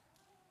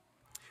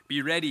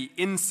 Be ready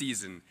in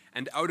season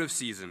and out of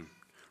season.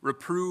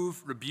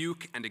 Reprove,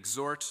 rebuke, and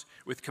exhort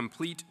with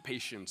complete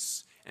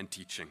patience and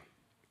teaching."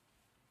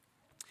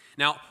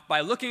 Now,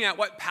 by looking at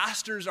what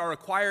pastors are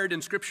required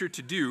in Scripture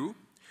to do,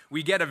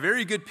 we get a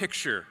very good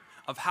picture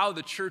of how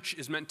the church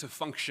is meant to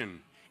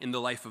function in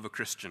the life of a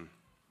Christian.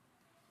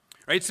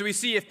 Right? So we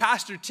see if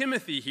Pastor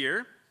Timothy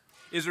here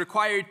is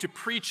required to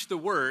preach the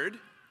word,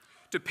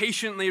 to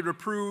patiently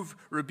reprove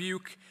and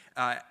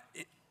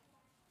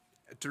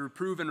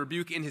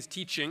rebuke in his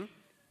teaching,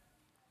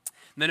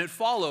 then it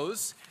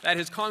follows that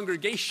his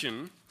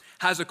congregation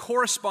has a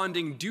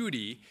corresponding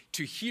duty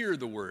to hear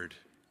the word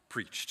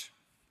preached,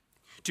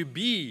 to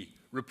be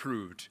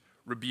reproved,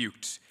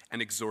 rebuked,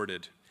 and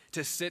exhorted,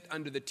 to sit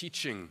under the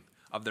teaching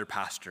of their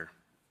pastor.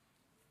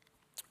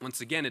 Once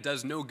again, it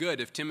does no good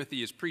if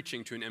Timothy is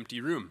preaching to an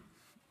empty room,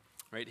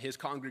 right? His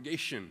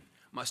congregation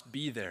must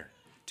be there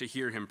to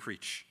hear him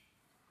preach.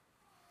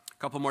 A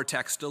couple more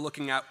texts, still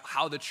looking at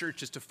how the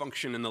church is to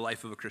function in the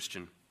life of a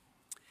Christian.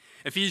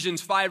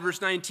 Ephesians 5,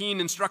 verse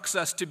 19 instructs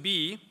us to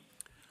be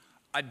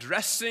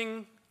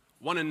addressing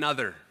one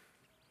another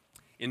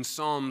in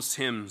psalms,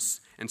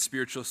 hymns, and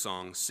spiritual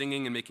songs,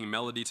 singing and making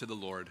melody to the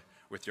Lord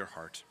with your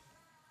heart.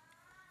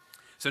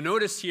 So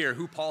notice here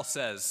who Paul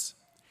says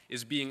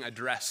is being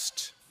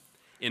addressed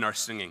in our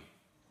singing.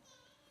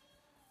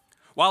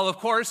 While, of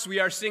course, we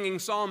are singing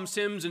psalms,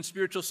 hymns, and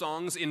spiritual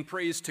songs in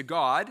praise to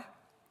God,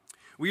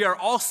 we are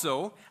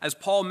also, as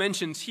Paul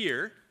mentions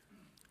here,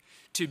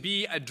 to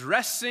be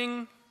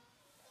addressing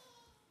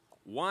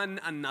one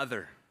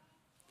another.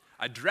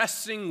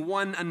 Addressing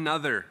one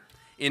another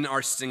in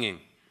our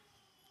singing.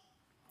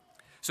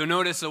 So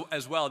notice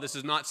as well, this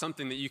is not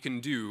something that you can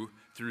do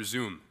through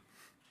Zoom.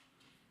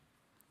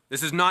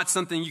 This is not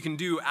something you can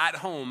do at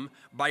home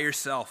by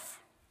yourself.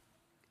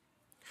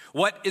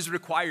 What is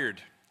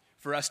required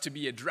for us to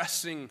be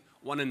addressing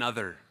one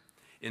another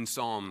in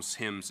psalms,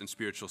 hymns, and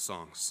spiritual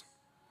songs?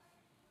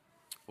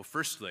 Well,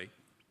 firstly,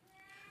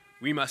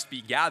 we must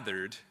be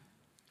gathered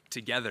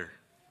together.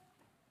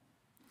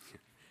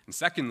 And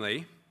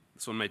secondly,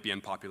 this one might be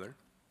unpopular,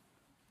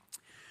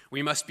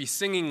 we must be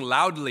singing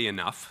loudly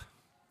enough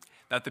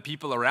that the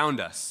people around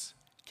us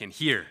can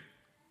hear.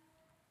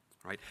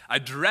 Right?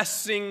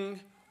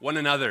 Addressing one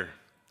another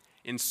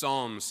in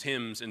psalms,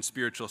 hymns, and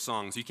spiritual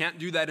songs. You can't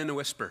do that in a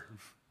whisper.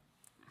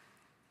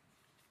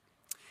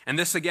 And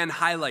this again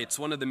highlights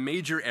one of the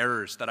major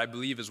errors that I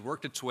believe has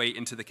worked its way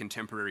into the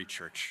contemporary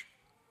church.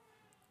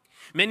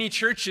 Many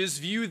churches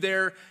view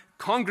their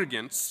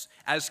congregants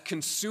as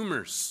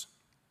consumers.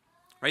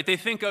 Right? They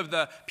think of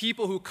the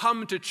people who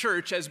come to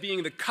church as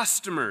being the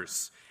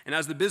customers. And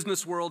as the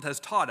business world has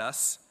taught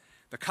us,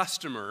 the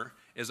customer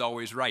is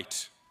always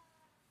right.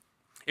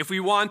 If we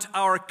want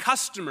our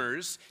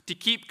customers to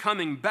keep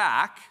coming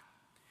back,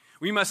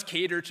 we must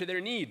cater to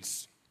their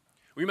needs.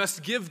 We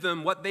must give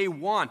them what they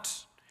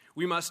want.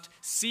 We must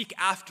seek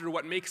after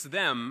what makes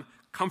them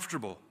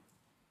comfortable.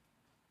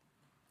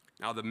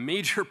 Now, the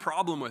major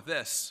problem with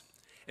this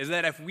is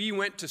that if we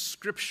went to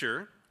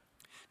Scripture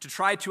to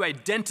try to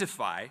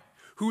identify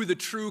who the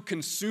true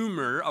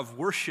consumer of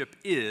worship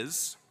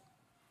is,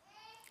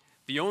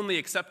 the only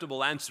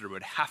acceptable answer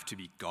would have to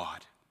be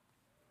God.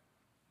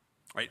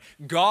 Right?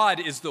 God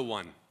is the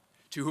one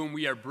to whom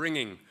we are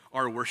bringing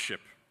our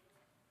worship.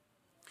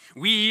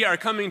 We are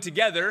coming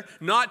together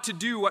not to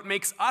do what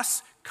makes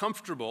us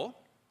comfortable,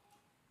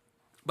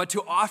 but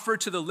to offer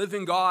to the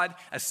living God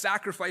a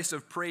sacrifice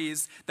of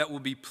praise that will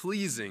be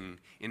pleasing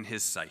in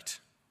his sight.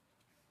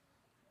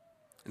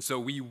 And so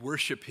we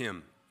worship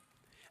him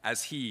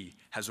as he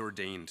has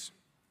ordained.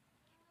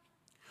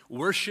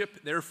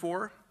 Worship,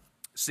 therefore,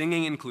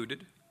 singing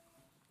included,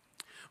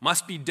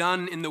 must be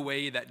done in the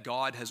way that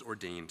God has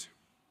ordained,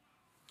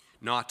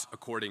 not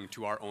according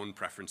to our own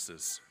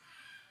preferences.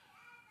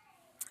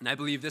 And I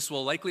believe this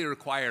will likely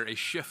require a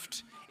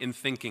shift in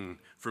thinking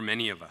for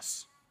many of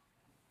us.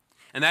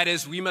 And that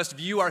is, we must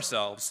view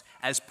ourselves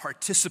as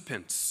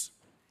participants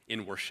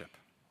in worship,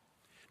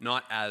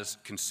 not as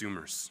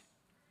consumers.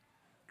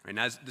 And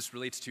as this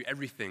relates to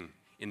everything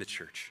in the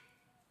church.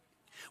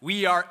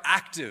 We are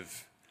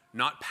active,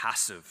 not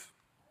passive.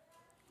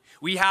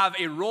 We have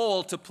a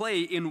role to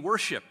play in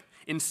worship,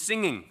 in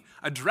singing,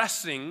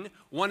 addressing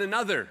one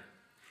another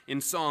in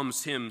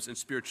psalms, hymns, and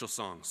spiritual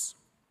songs.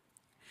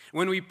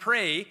 When we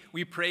pray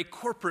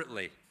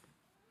corporately.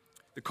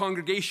 The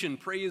congregation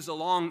prays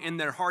along in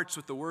their hearts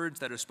with the words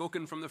that are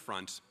spoken from the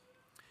front,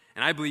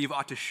 and I believe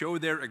ought to show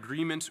their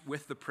agreement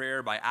with the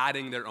prayer by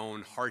adding their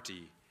own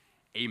hearty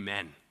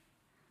amen.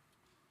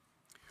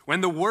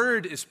 When the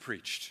word is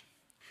preached,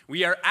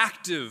 we are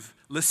active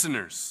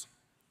listeners,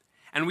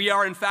 and we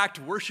are in fact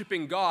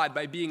worshiping God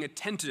by being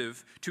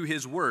attentive to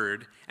his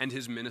word and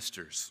his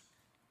ministers.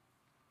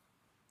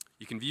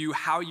 You can view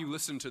how you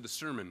listen to the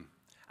sermon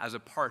as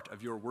a part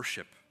of your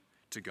worship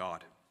to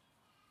God.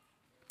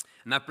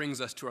 And that brings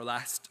us to our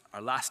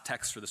last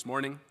text for this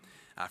morning,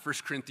 1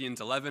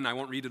 Corinthians 11. I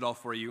won't read it all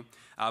for you.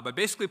 But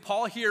basically,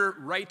 Paul here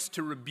writes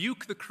to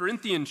rebuke the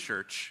Corinthian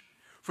church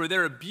for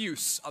their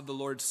abuse of the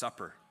Lord's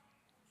Supper.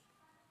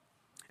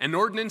 An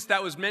ordinance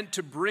that was meant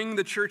to bring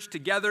the church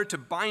together, to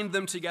bind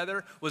them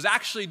together, was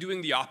actually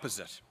doing the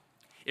opposite.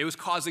 It was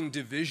causing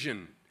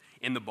division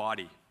in the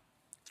body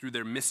through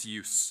their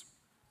misuse.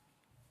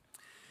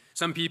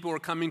 Some people were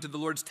coming to the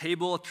Lord's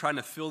table trying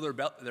to fill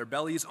their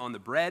bellies on the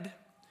bread.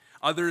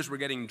 Others were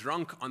getting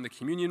drunk on the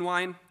communion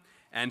wine,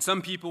 and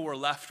some people were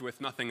left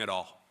with nothing at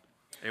all.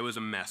 It was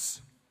a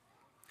mess.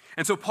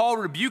 And so Paul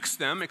rebukes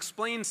them,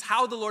 explains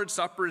how the Lord's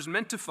Supper is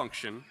meant to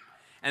function,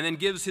 and then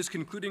gives his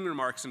concluding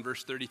remarks in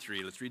verse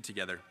 33. Let's read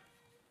together.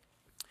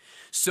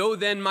 So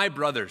then, my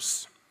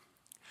brothers,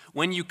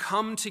 when you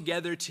come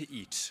together to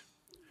eat,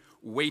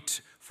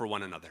 wait for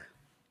one another.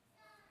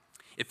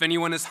 If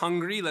anyone is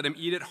hungry, let him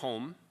eat at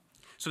home,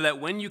 so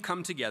that when you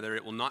come together,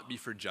 it will not be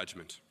for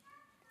judgment.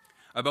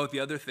 About the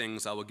other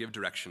things, I will give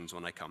directions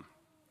when I come.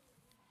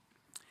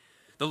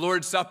 The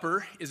Lord's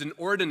Supper is an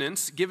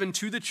ordinance given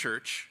to the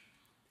church,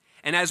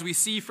 and as we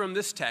see from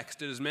this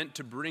text, it is meant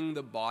to bring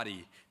the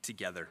body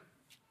together.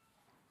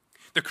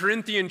 The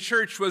Corinthian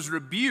church was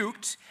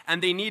rebuked,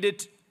 and they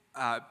needed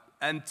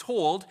and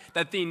told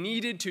that they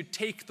needed to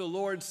take the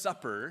Lord's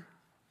Supper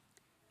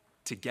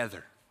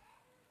together.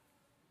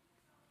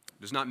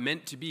 It is not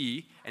meant to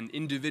be an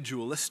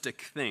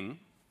individualistic thing,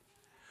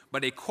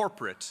 but a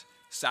corporate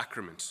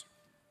sacrament.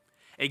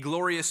 A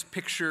glorious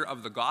picture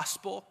of the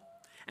gospel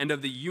and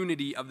of the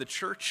unity of the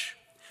church,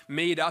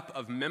 made up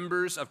of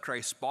members of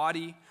Christ's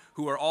body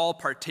who are all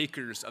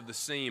partakers of the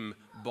same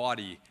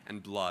body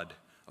and blood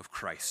of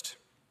Christ.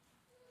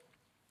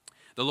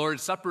 The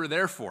Lord's Supper,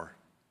 therefore,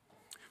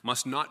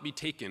 must not be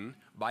taken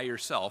by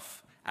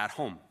yourself at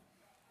home.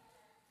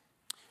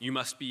 You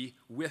must be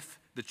with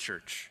the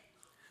church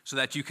so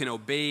that you can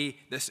obey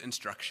this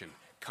instruction.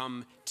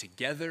 Come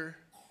together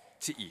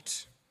to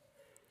eat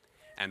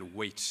and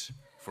wait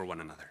for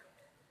one another.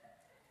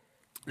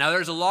 Now,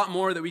 there's a lot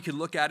more that we could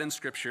look at in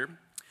Scripture,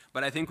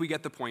 but I think we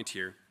get the point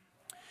here.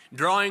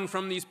 Drawing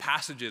from these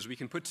passages, we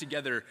can put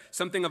together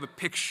something of a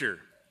picture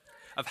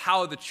of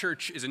how the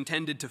church is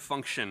intended to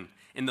function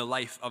in the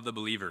life of the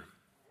believer.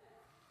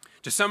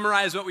 To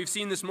summarize what we've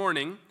seen this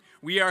morning,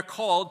 we are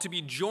called to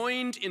be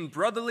joined in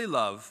brotherly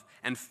love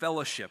and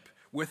fellowship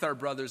with our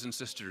brothers and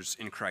sisters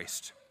in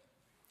Christ.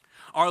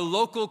 Our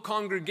local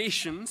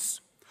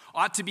congregations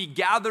ought to be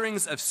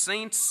gatherings of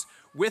saints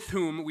with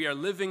whom we are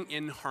living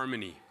in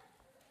harmony.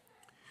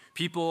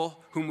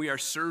 People whom we are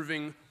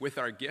serving with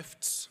our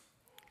gifts,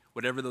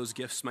 whatever those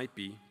gifts might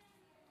be.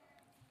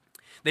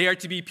 They are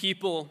to be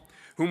people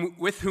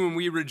with whom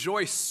we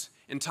rejoice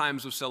in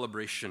times of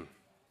celebration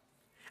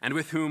and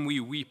with whom we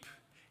weep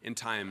in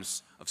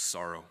times of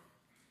sorrow.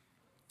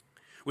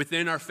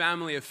 Within our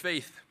family of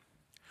faith,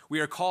 we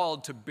are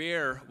called to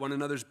bear one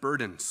another's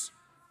burdens,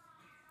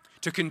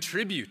 to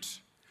contribute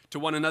to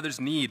one another's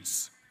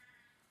needs.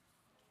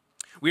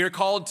 We are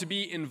called to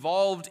be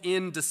involved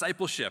in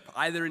discipleship,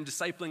 either in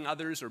discipling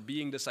others or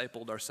being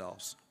discipled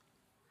ourselves.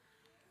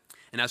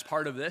 And as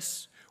part of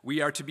this,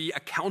 we are to be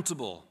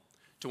accountable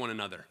to one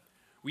another.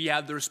 We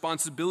have the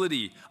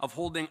responsibility of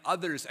holding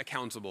others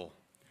accountable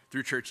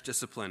through church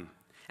discipline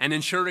and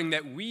ensuring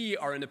that we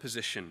are in a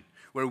position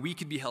where we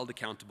can be held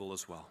accountable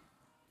as well.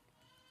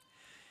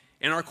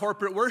 In our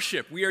corporate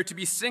worship, we are to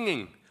be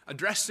singing,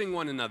 addressing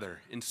one another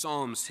in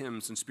psalms,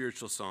 hymns, and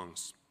spiritual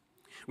songs.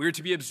 We are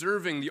to be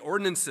observing the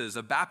ordinances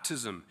of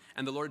baptism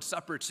and the Lord's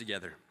Supper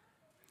together.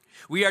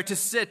 We are to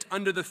sit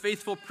under the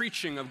faithful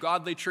preaching of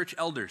godly church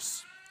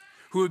elders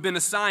who have been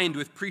assigned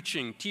with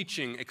preaching,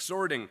 teaching,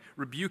 exhorting,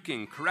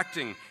 rebuking,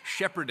 correcting,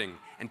 shepherding,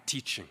 and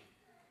teaching.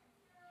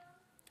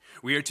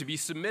 We are to be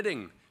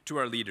submitting to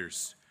our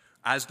leaders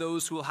as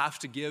those who will have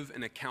to give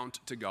an account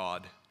to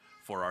God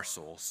for our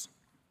souls.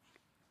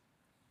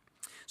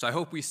 So I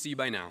hope we see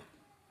by now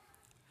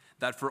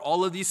that for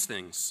all of these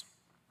things,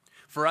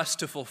 for us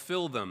to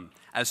fulfill them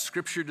as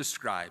Scripture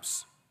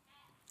describes,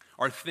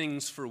 are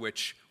things for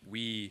which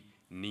we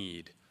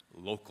need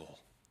local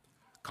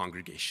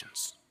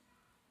congregations.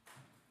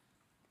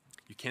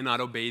 You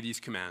cannot obey these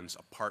commands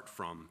apart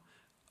from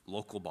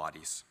local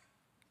bodies.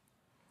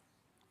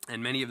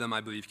 And many of them,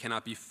 I believe,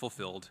 cannot be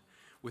fulfilled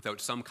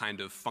without some kind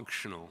of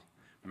functional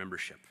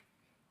membership,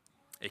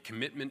 a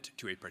commitment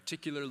to a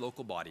particular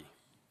local body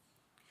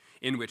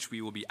in which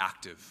we will be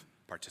active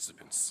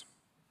participants.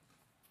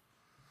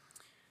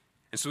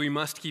 And so we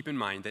must keep in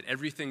mind that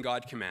everything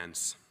God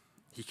commands,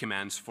 he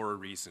commands for a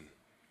reason.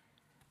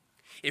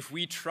 If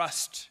we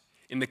trust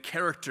in the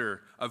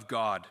character of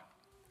God,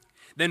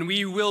 then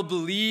we will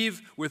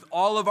believe with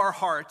all of our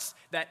hearts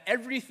that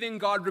everything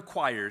God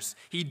requires,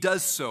 he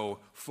does so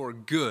for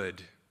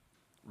good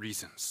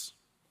reasons.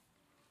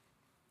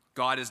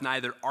 God is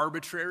neither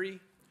arbitrary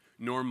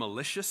nor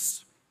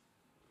malicious.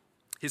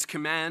 His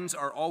commands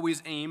are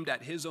always aimed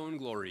at his own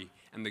glory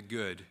and the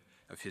good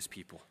of his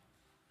people.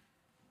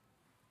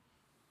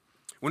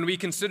 When we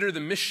consider the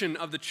mission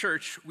of the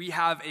church, we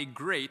have a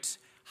great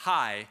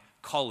high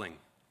calling.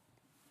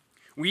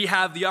 We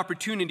have the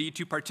opportunity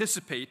to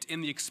participate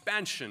in the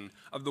expansion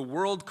of the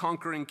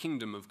world-conquering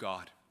kingdom of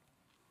God.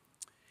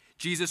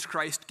 Jesus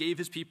Christ gave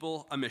his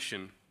people a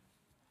mission,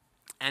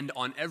 and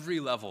on every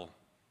level,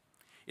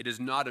 it is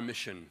not a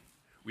mission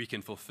we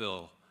can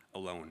fulfill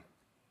alone.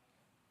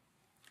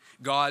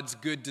 God's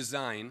good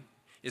design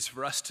is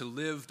for us to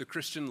live the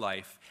Christian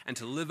life and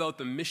to live out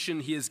the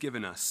mission he has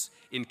given us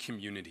in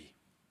community.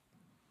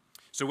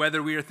 So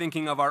whether we are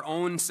thinking of our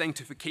own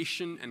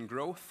sanctification and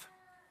growth,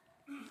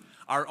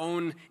 our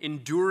own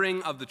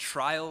enduring of the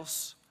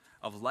trials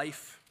of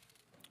life,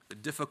 the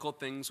difficult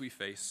things we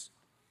face,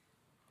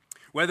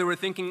 whether we're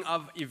thinking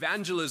of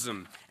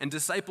evangelism and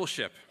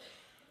discipleship,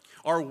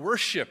 our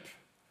worship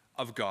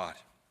of God,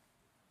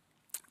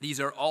 these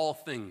are all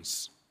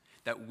things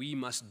that we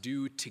must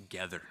do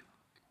together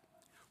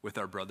with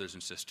our brothers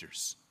and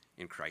sisters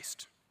in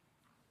Christ.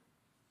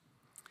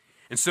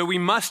 And so we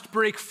must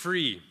break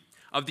free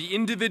of the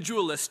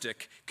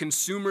individualistic,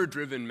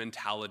 consumer-driven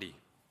mentality.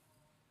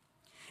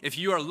 If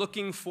you are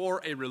looking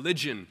for a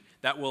religion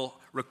that will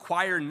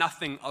require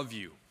nothing of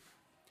you,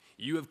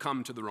 you have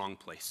come to the wrong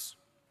place.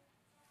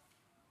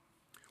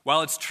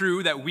 While it's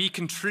true that we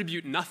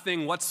contribute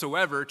nothing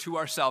whatsoever to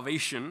our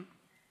salvation,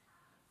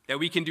 that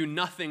we can do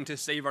nothing to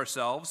save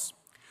ourselves,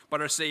 but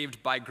are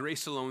saved by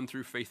grace alone,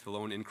 through faith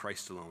alone, in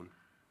Christ alone,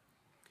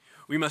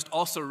 we must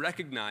also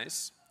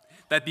recognize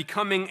that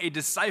becoming a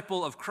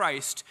disciple of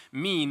Christ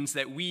means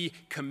that we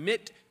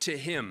commit to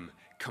him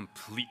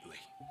completely.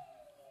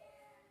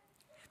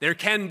 There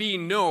can be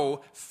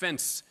no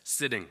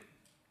fence-sitting,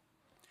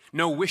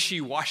 no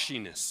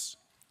wishy-washiness,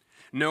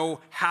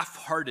 no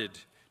half-hearted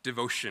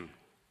devotion.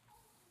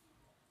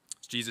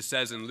 As Jesus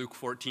says in Luke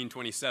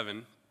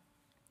 14:27,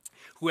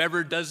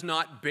 whoever does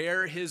not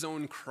bear his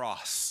own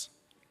cross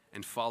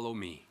and follow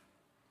me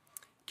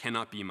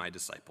cannot be my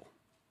disciple.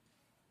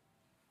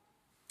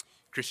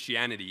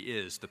 Christianity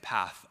is the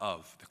path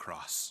of the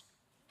cross.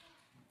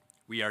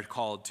 We are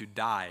called to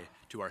die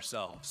to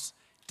ourselves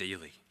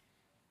daily.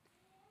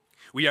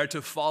 We are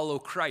to follow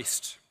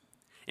Christ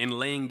in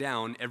laying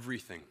down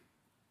everything.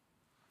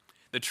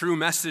 The true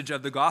message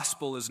of the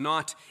gospel is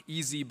not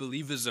easy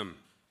believism,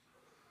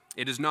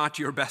 It is not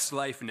your best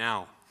life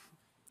now.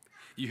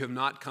 You have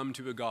not come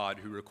to a God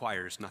who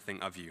requires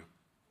nothing of you.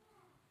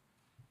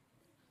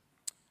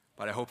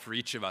 But I hope for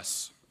each of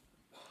us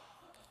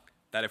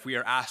that if we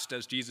are asked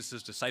as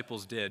Jesus'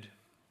 disciples did,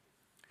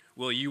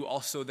 will you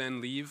also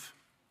then leave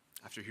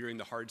after hearing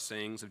the hard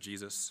sayings of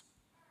Jesus?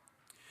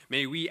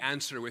 May we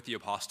answer with the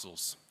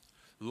apostles,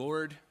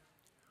 Lord,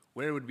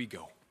 where would we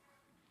go?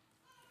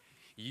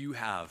 You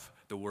have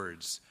the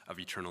words of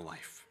eternal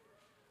life.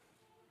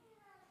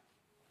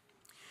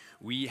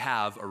 We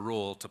have a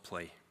role to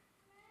play.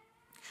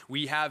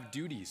 We have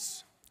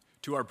duties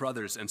to our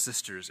brothers and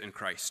sisters in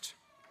Christ.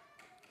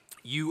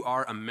 You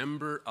are a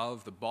member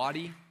of the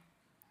body,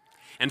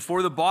 and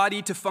for the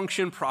body to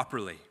function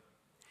properly,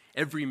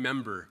 every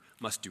member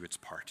must do its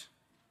part.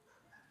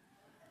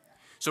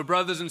 So,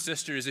 brothers and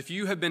sisters, if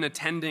you have been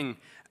attending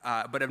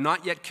but have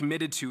not yet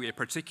committed to a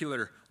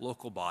particular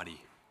local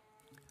body,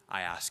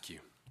 I ask you,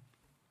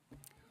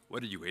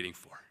 what are you waiting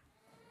for?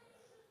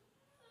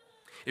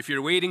 If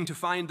you're waiting to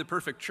find the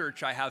perfect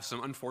church, I have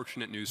some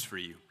unfortunate news for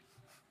you.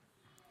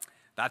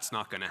 That's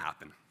not going to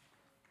happen.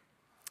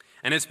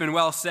 And it's been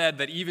well said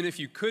that even if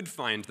you could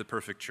find the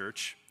perfect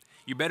church,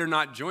 you better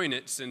not join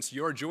it, since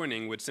your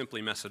joining would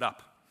simply mess it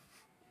up.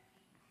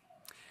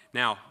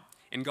 Now,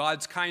 in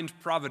God's kind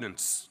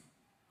providence,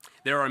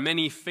 there are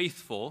many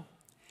faithful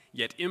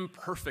yet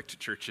imperfect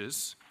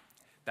churches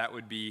that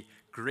would be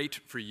great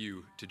for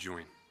you to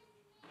join.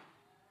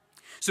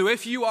 So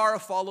if you are a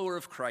follower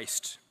of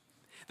Christ,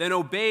 then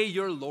obey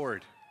your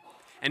Lord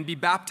and be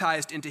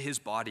baptized into his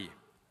body.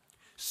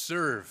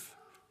 Serve,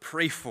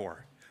 pray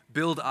for,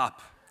 build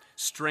up,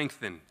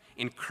 strengthen,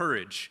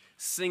 encourage,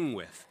 sing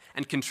with,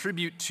 and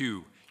contribute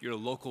to your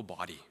local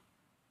body.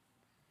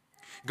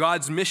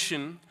 God's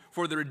mission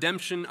for the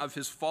redemption of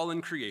his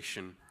fallen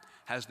creation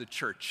has the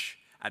church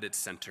at its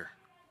center.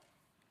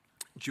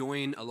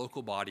 Join a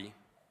local body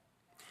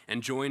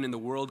and join in the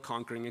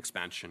world-conquering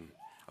expansion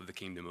of the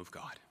kingdom of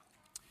God.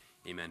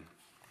 Amen.